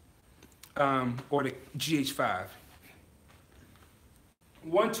A7Rs, or the GH5.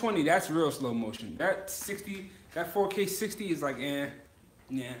 120, that's real slow motion. That 4K 60 is like, yeah.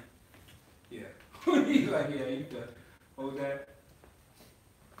 He's like, yeah, you can hold that.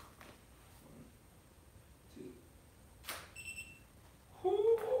 1, 2.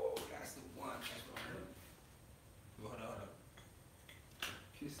 Ooh, that's the one. Hold on.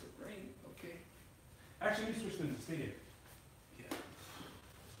 Kiss the rain, okay. Actually, let me switch them to stay here. Yeah.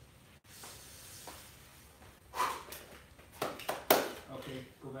 Okay,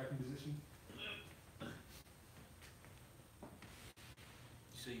 go back in position.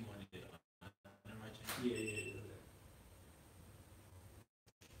 So you wanted to Yeah.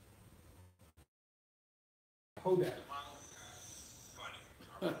 Hold that.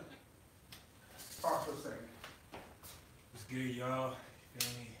 Pause for a second. What's good, y'all? You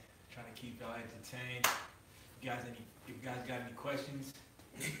feel me? Trying to keep y'all entertained. If you guys got any questions?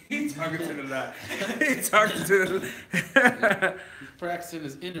 He's talking to the lot. He's talking to the. He's practicing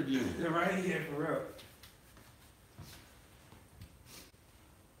his interview. Right here, for real.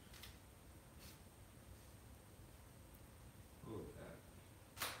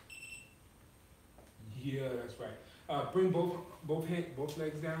 Yeah, that's right. Bring both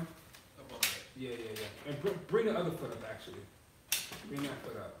legs down. Yeah. And bring the other foot up, actually. Bring that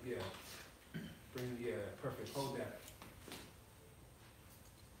foot up, yeah. Perfect. Hold that.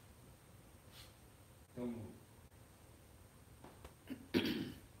 Don't move.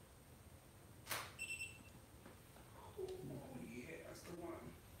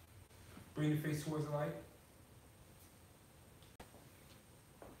 Bring your face towards the light.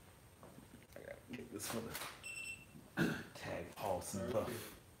 I gotta get this for the tag pulse and puff.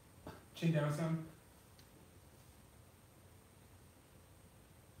 Chin down some.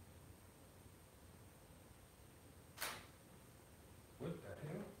 What the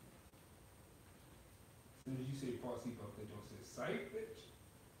hell? As soon as you say false puff, they don't say psych,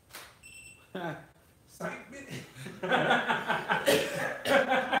 bitch. Psych, bitch.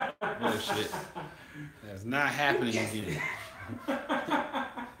 Bullshit. That's not happening again.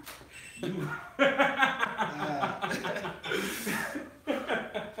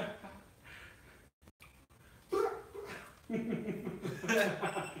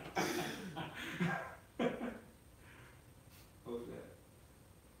 Hold that.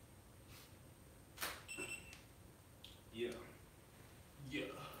 Yeah. Yeah.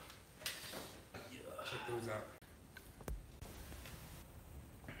 Check those out.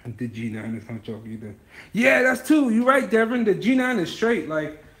 The G9 is not joke either. Yeah, that's two. You're right, Devin. The G9 is straight.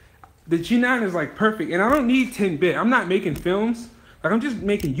 Like, the G9 is like perfect. And I don't need 10-bit. I'm not making films. Like, I'm just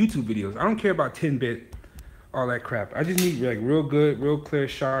making YouTube videos. I don't care about 10-bit, all that crap. I just need like real good, real clear,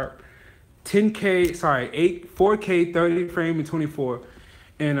 sharp, 4K, 30 frame and 24.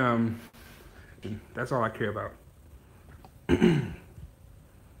 And that's all I care about.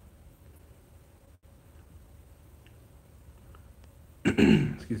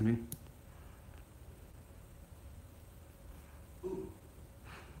 Excuse me.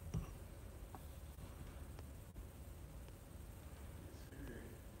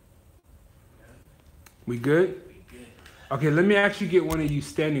 We good? Okay, let me actually get one of you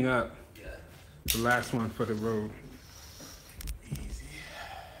standing up. Yeah. The last one for the road. Easy.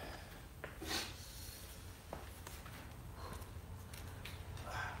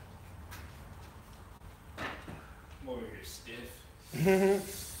 I'm over here stiff.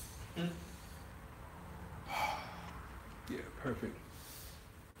 Yeah, perfect.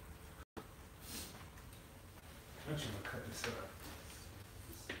 I'm just gonna cut this up.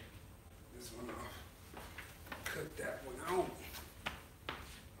 This one off. Cut that one out.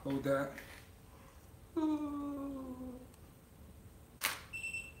 Hold that.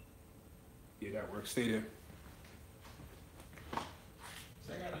 Yeah, that works. Stay there.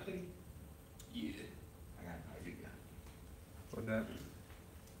 So I got a thing. Yeah. I got an idea. Hold that.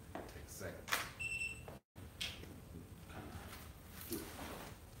 Take a second.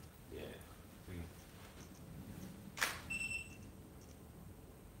 Yeah.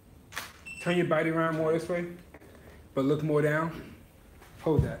 Turn your body around more this way, but look more down.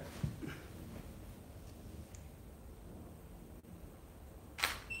 Hold that.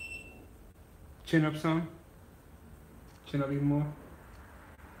 Chin up some. Chin up even more.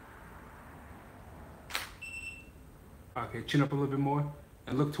 Okay, chin up a little bit more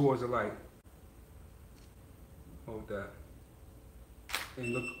and look towards the light. Hold that.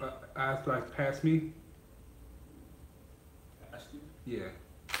 And look, eyes like past me. Past you? Yeah.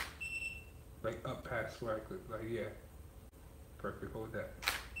 Like up past where I could, like, yeah. Perfect, hold that.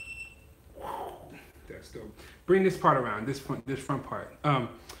 That's dope. Bring this part around, this front part.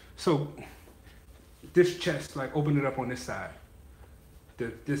 So this chest, like open it up on this side. Yeah,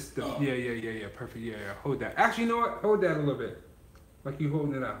 perfect, yeah. Hold that. Actually, you know what? Hold that a little bit. Like you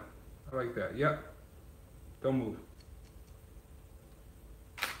holding it out. I like that, yep. Don't move.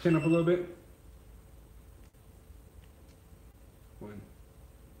 Chin up a little bit. 1,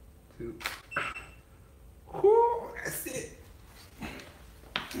 2. Whoo, that's it.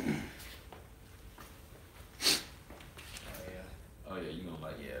 Oh yeah, you gonna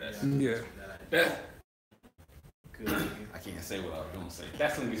like that's Yeah. good. I can't say what I was gonna say.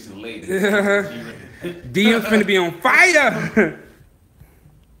 That's gonna get you later. DM finna be on fire. Yeah,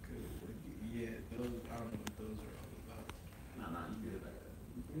 those, I don't know what those are all about. Nah, you good.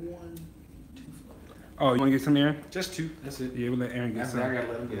 Like 1, 2. Oh, you wanna get some air? Just 2. That's it. Yeah, we'll let Aaron get I some. gotta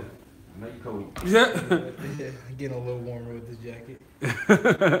let him get. I know you cold. Yeah. Getting a little warmer with this jacket.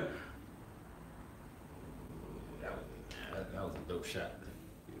 That was a dope shot.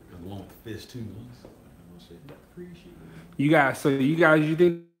 Along with the fish too. You guys, you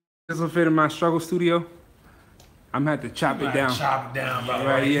think this will fit in my struggle studio? I'm gonna have to chop it down. Chop it down, bro.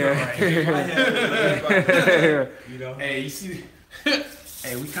 Right, yeah. You know? Hey, you see?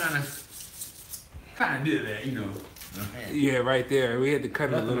 Hey, we kind of did that, you know. Yeah, right there. We had to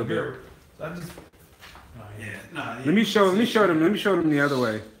cut it a little bit. So I just. Let me show them the other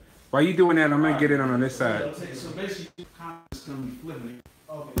way. While you doing that, I'm gonna get it on this side. So basically, you kind of just gonna be flipping it.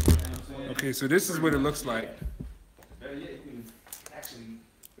 Okay, so this is what it looks like.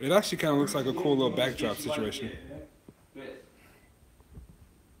 It actually kind of looks like a cool little backdrop situation.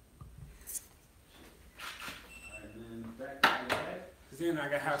 then I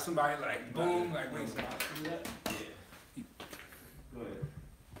gotta have somebody like boom, like wait. Go ahead.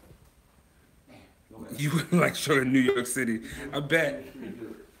 You would like show in New York City, I bet.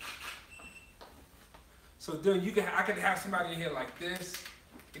 So then I could have somebody in here like this.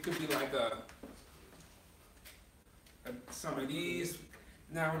 It could be like some of these.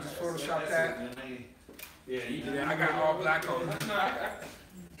 Now we just Photoshop that. Yeah, I got all black on. Not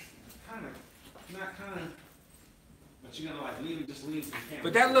kind of. But you're gonna like leave the camera.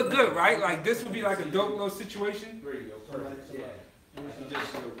 But that look good, right? Like this would be like a dope little situation. There you go. Perfect. Yeah. You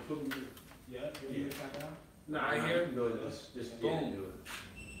just put me. No, right here. Just boom. Do it.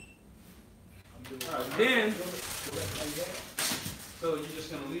 Then so you're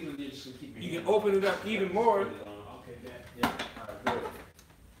just gonna leave them. You're just gonna keep. you can open it up even more. Okay. Yeah. All right. Good.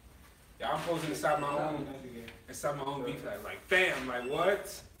 Yeah, I'm posing inside my own beef like bam, like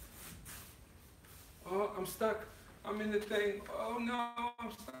what? Oh, I'm stuck. I'm in the thing. Oh no,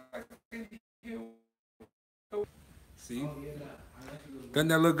 I'm stuck in here. See? Doesn't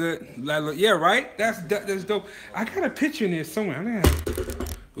that look good? Yeah, right? That's dope. I got a picture in there somewhere.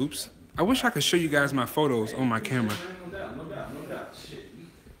 Oops. I wish I could show you guys my photos on my camera. No doubt. Shit.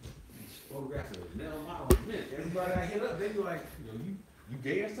 Photographs of a mile a minute. Everybody I hit up, they be like, you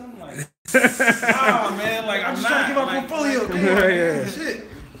gay or something? Like, oh man, like I'm just trying to give my portfolio. Yeah. Shit.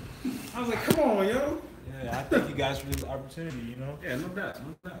 I was like, come on, yo. Yeah, I thank you guys for this opportunity, you know? Yeah, no doubt.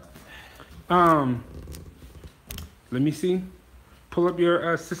 Let me see. Pull up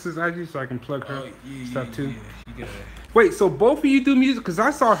your sister's IG so I can plug her stuff too. Yeah. Wait, so both of you do music? Cause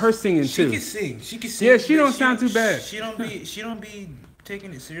I saw her singing She too. can sing. She can sing. Yeah, she don't sound too bad. She don't be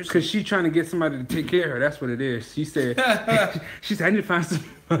taking it seriously. Cause she trying to get somebody to take care of her. That's what it is. She said. She said I need to find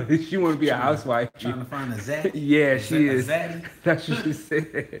somebody. She want to be a housewife. Trying to find a Zach. Yeah, she is. That's what she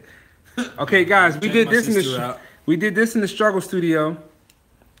said. Okay, guys, we did this in the struggle studio.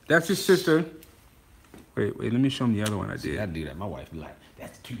 That's his sister. Wait, let me show him the other one I did. I do that. My wife be like,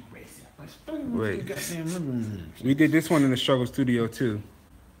 that's too racist. Wait. We did this one in the struggle studio too.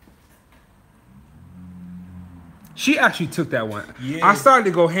 She actually took that one. Yeah. I started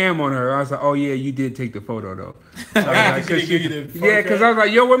to go ham on her. I was like, oh yeah, you did take the photo though. Because I was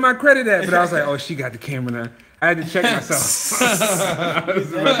like, yo, where my credit at? But I was like, oh, she got the camera now. I had to check myself.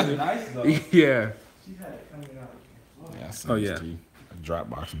 Nice though. Yeah. Oh yeah.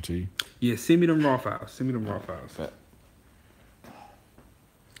 Dropbox them to you. Yeah, send me them raw files.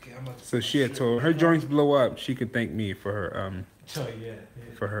 Okay, So she had told her joints blow up. She could thank me for her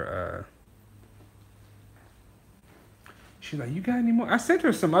for her she's like, you got any more? I sent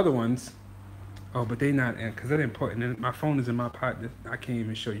her some other ones. Oh, but they not in because I didn't put it in. My phone is in my pocket. I can't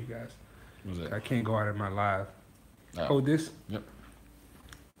even show you guys. What's that? I can't go out of my live. Oh. Hold this. Yep.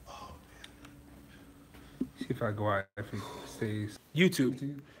 See if I go out if it stays.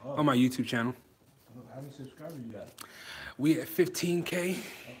 YouTube. On my YouTube channel. How many subscribers you got? We at 15K.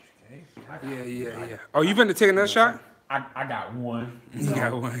 Okay. Yeah. Oh, you finna take another shot? I got one. You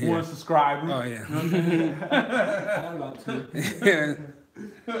got one. Yeah. One subscriber. Oh yeah. I about two. Yeah.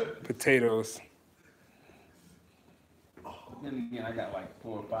 Potatoes. Then again, I got like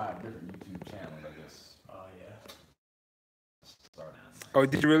 4 or 5 different YouTube channels, I guess. Oh yeah. Start out. Oh,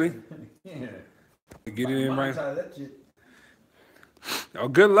 did you really? Yeah. Get it in right. That shit. Oh,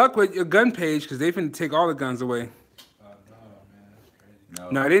 good luck with your gun page, because they finna take all the guns away. Oh no, man, that's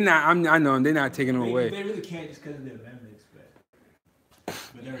crazy. No, they're not. I know they're not taking them away. They really can't just because of the amendments, but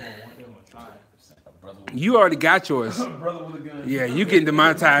they're gonna try. You already got yours. Brother with a gun. Yeah, you getting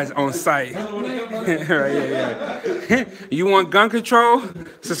demonetized on site. Right, yeah. You want gun control?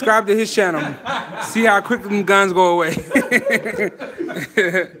 Subscribe to his channel. See how quick them guns go away.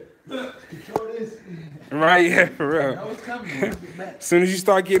 Right, yeah, for real. As soon as you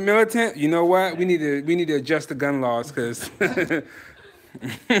start getting militant, you know what? We need to adjust the gun laws, because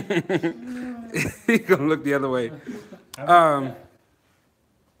he's gonna look the other way. Who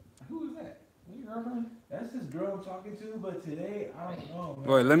is that? Your girlfriend? That's this girl I'm talking to, but today I don't know.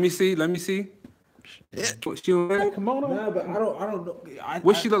 Man. Wait, let me see. She No, but I don't know.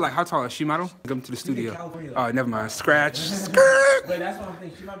 what she look like? How tall is she? Model? Come to the studio. Oh, never mind. Scratch. But that's what I'm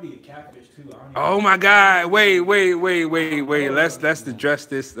thinking. She might be a catfish too. I don't know. Oh my God! Wait. Let's address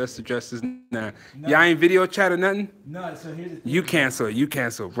this. Now. Y'all ain't video chat or nothing. No. So here's the thing. You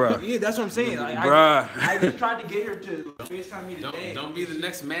cancel, bro. Yeah, that's what I'm saying. Like, Bruh. I just tried to get her to FaceTime me today. Don't be the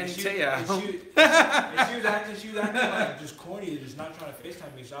next Manny And she Te'o. was acting like just corny, just not trying to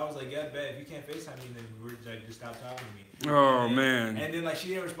FaceTime me. So I was like, yeah, bet if you can't FaceTime me, then we're like, just stop talking to me. Oh, and man. And then like she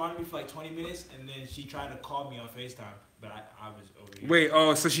didn't respond to me for like 20 minutes, and then she tried to call me on FaceTime, but I was over here. Wait.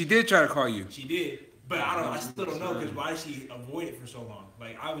 Oh, so she did try to call you. She did, But I don't. I still don't know because why did she avoid it for so long?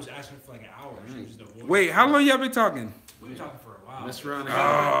 Like I was asking for like an hour. She just avoided. Wait, how long y'all been talking? We were talking for a while. Mess around.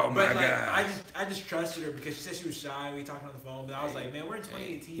 Oh my But like, god. I just trusted her because she said she was shy. We talking on the phone, but I was like, man, we're in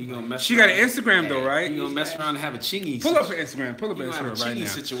 2018. You gonna mess She got an Instagram though, right? You gonna mess around and have a chingy. Pull up her Instagram. Pull up her You gonna have a Instagram right chingy now.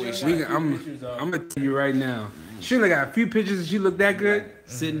 situation. I'm gonna tell you right now. She only got a few pictures and she look that good.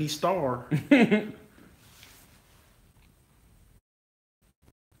 Sydney Star.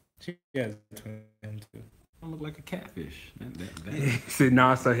 She has him too. I look like a catfish. He said,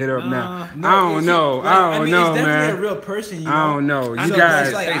 "Nah, so hit her up now." No, I don't know. Like, I don't know, it's definitely man. a real person. You know? I don't know. You So guys.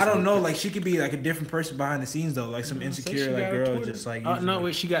 it's like I don't know. Like she could be like a different person behind the scenes though, like some Say insecure she like got a girl, Twitter. just like. No,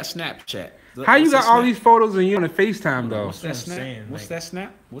 wait, she got Snapchat. How you What's got that all Snap? these photos and you on a FaceTime though? What's that That's what I'm snap? saying, What's like- that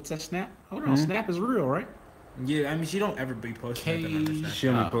snap? What's that snap? Hold on, Snap is real, right? Yeah, I mean she don't ever be posting. nothing on her Snapchat. She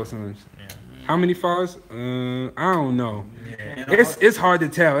only posting on. Yeah. How many followers? I don't know. Yeah. And It's hard to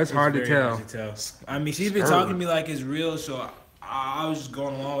tell. It's hard to very tell. hard to tell. I mean, she's been talking to me like it's real, so I was just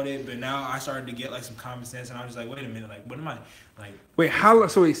going along with it. But now I started to get like some common sense, and I was like, wait a minute, like what am I like Wait, how long?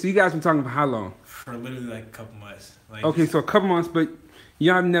 So you guys been talking for how long? for literally like a couple months? Like Okay, so a couple months, but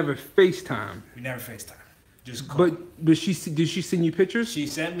y'all never FaceTime. we never FaceTime. Just call. But did she send you pictures? She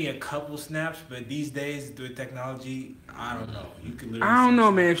sent me a couple snaps, but these days with technology, I don't know. You can literally. I don't send know,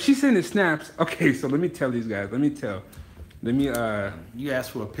 snaps. man. If she sending snaps, okay. So let me tell these guys. Let me. You asked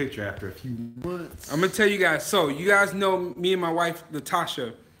for a picture after a few months. I'm gonna tell you guys. So you guys know me and my wife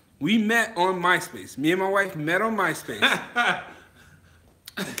Natasha. We met on MySpace. Me and my wife met on MySpace.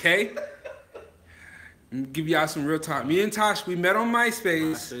 Okay. Give y'all some real talk. Me and Tosh, we met on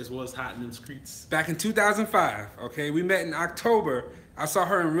MySpace This was hot in the streets. back in 2005. Okay, we met in October. I saw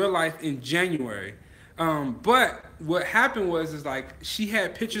her in real life in January. But what happened was like she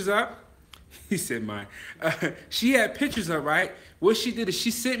had pictures up. He said mine. She had pictures up, right? What she did is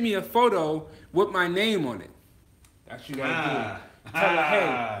she sent me a photo with my name on it. That's what you gotta do. Tell her,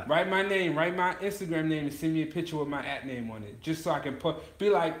 hey, write my name, write my Instagram name, and send me a picture with my @ name on it, just so I can put. Be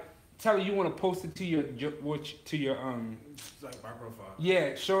like, tell her you want to post it to your It's like my profile.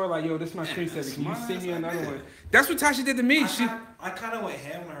 Yeah, show her like, yo, this is my screensaver. Can you smart send me ass another like one? That's what Tasha did to me. She. I kind of went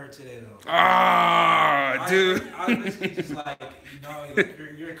ham on her today though. Ah, dude. I was basically just like, like,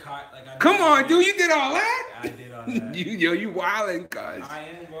 you're caught. Like, I Come on, dude. You did all that? I did all that. You wildin', cuz. I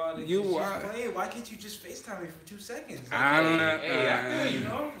am wild. You She's wild. playing. Why can't you just FaceTime me for 2 seconds? Like, I don't know. Hey, I feel you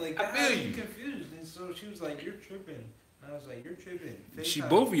know, like I that feel had you. me confused, and so she was like, "You're tripping." And I was like, "You're tripping." She FaceTime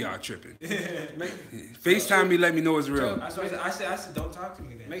both of me. y'all tripping. Make, FaceTime me, let me know it's real. That's what I said, "Don't talk to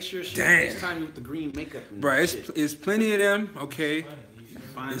me then." make sure she Damn. FaceTime you with the green makeup. And Bro, shit. it's plenty of them, okay?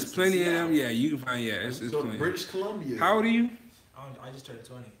 Find There's us plenty of in them. Seattle. Yeah, you can find, yeah, it's Go to plenty. British Columbia. How old are you? I just turned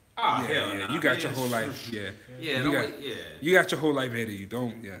 20. Ah, Yeah, hell yeah, nah, you got man. your whole life. Yeah. Yeah, You no, got- wait, yeah. You got your whole life ahead of you.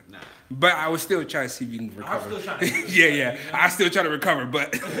 Don't, yeah. Nah. But I would still try to see if you can I'm recover. still trying to. Yeah. I still try to recover,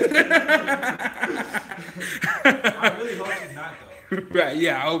 but. I really hope she's not though. Right,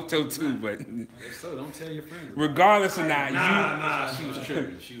 yeah, I hope so too, but If so, don't tell your friends. regardless or not, Nah, she was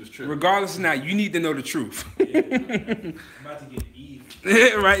tripping. She was you tripping. regardless or not, you need to know the truth. I'm about to get Eve.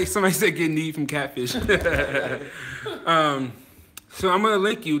 Right? Somebody said get need from catfish. So I'm gonna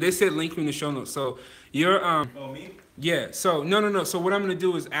link you. They said link you in the show notes. So you're Oh me? yeah. So no. So what I'm gonna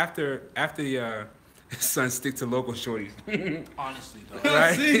do is after son stick to local shorties. Honestly though.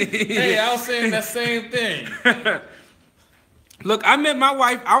 Right? Hey, I was saying that same thing. Look, I met my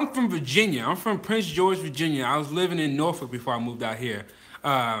wife. I'm from Virginia. I'm from Prince George, Virginia. I was living in Norfolk before I moved out here.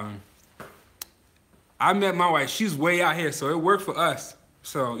 I met my wife. She's way out here, so it worked for us.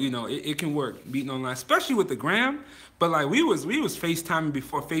 So it can work meeting online, especially with the gram. But like we was FaceTiming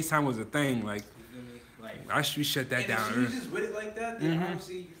before FaceTime was a thing. Like we shut that And down. if she's just with it like that, then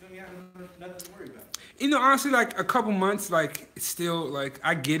honestly, you feel me? I have nothing to worry about. Honestly, like a couple months, like it's still like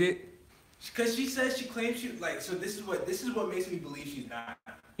I get it. Because she says she claims she like. So this is what makes me believe she's not.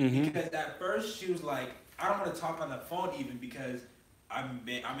 Because at first she was like, I don't want to talk on the phone even because I'm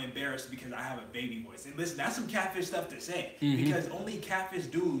embarrassed because I have a baby voice. And listen, that's some catfish stuff to say because only catfish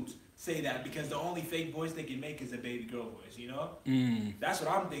dudes say that because the only fake voice they can make is a baby girl voice. That's what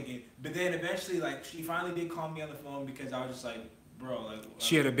I'm thinking. But then eventually, like she finally did call me on the phone because I was just like, bro, like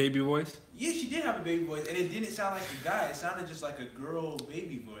She had a baby voice. yeah, she did have a baby voice, and it didn't sound like a guy. It sounded just like a girl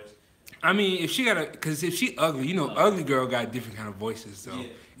baby voice. I mean, if she because if she ugly, ugly girl got different kind of voices. So Yeah.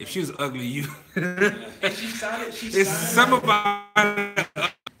 if she was ugly, you. And she sounded It's some about.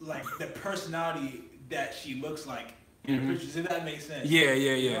 like the personality that she looks like in the pictures, if that makes sense. Yeah.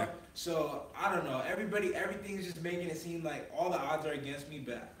 You know? So I don't know. Everything's just making it seem like all the odds are against me,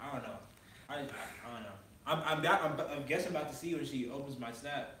 but I don't know. I don't know. I'm guessing about to see when she opens my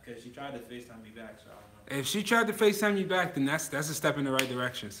snap because she tried to FaceTime me back. So I don't know. If she tried to FaceTime you back, then that's a step in the right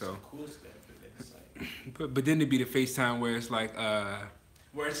direction. So. Cool step, but then it's like. But then it'd be the FaceTime where it's like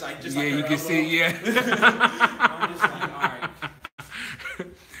Where it's like just yeah, like you can see I'm just like, all right.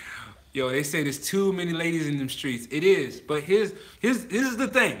 Yo, they say there's too many ladies in them streets. It is, but here's the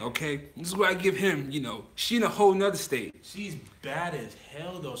thing, okay? This is where I give him, you know, she in a whole nother state. She's bad as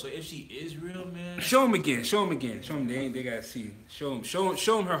hell though. So if she is real, man. Show him again. Show him they gotta see. Show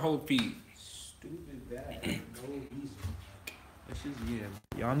him her whole feed. Stupid bad. No reason. It's just,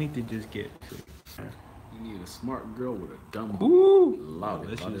 y'all need to just get to it. You need a smart girl with a dumb. Ooh.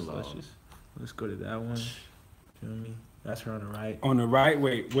 Let's go to that one. Feel me? That's her on the right. On the right?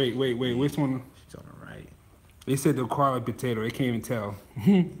 Wait. Which one? She's on the right. They said the quality potato. They can't even tell.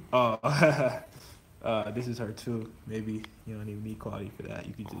 This is her too. Maybe you don't even need quality for that.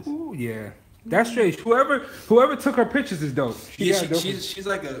 You could just. Ooh, yeah. That's straight. Whoever took her pictures is dope. She's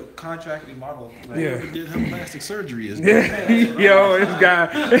like a contracted model. Like, yeah. Whoever did her plastic surgery is. Yo, this guy.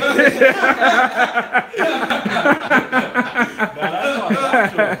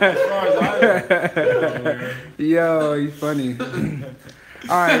 Yo, he's funny.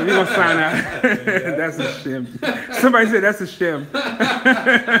 All right, we're gonna sign out. That's a shim. Somebody said that's a shim.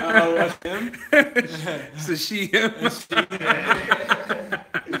 That's him? It's a she him.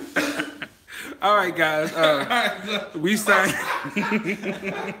 All right, guys. We signed.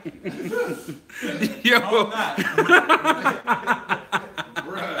 Yo.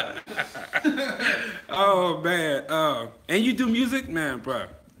 Oh man. And you do music, man, bro.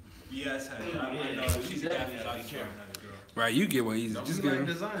 Yes, I know. She's definitely another girl. Right, you get one easy. Just get like one.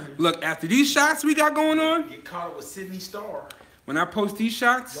 designer. Look, after these shots we got going on, Get caught up with Sydney Starr. when I post these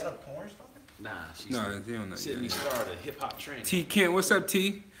shots, Is that a porn star? Nah, she's no, they don't know. Sydney Star, the hip hop train. T Kent, what's up,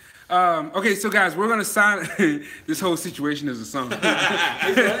 T? Okay, so guys, we're gonna sign this whole situation as a song.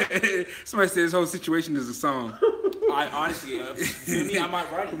 Somebody said this whole situation is a song. I honestly, I might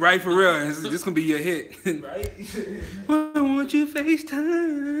write it. Right, for real. This gonna be your hit. Right? Why won't you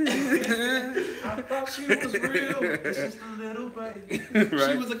FaceTime? I thought she was real. Just a little baby.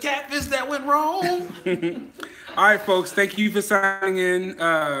 Right. She was a catfish that went wrong. All right, folks. Thank you for signing in.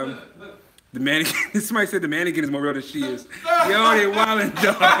 The mannequin. Somebody said the mannequin is more real than she is. Yo, they wildin'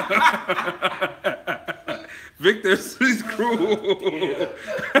 dog. Victor, is cruel.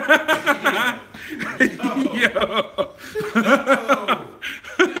 Yo.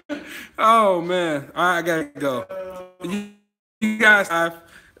 Oh man. All right, I gotta go. You guys,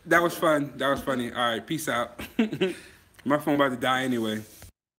 that was fun. That was funny. All right, peace out. My phone about to die anyway.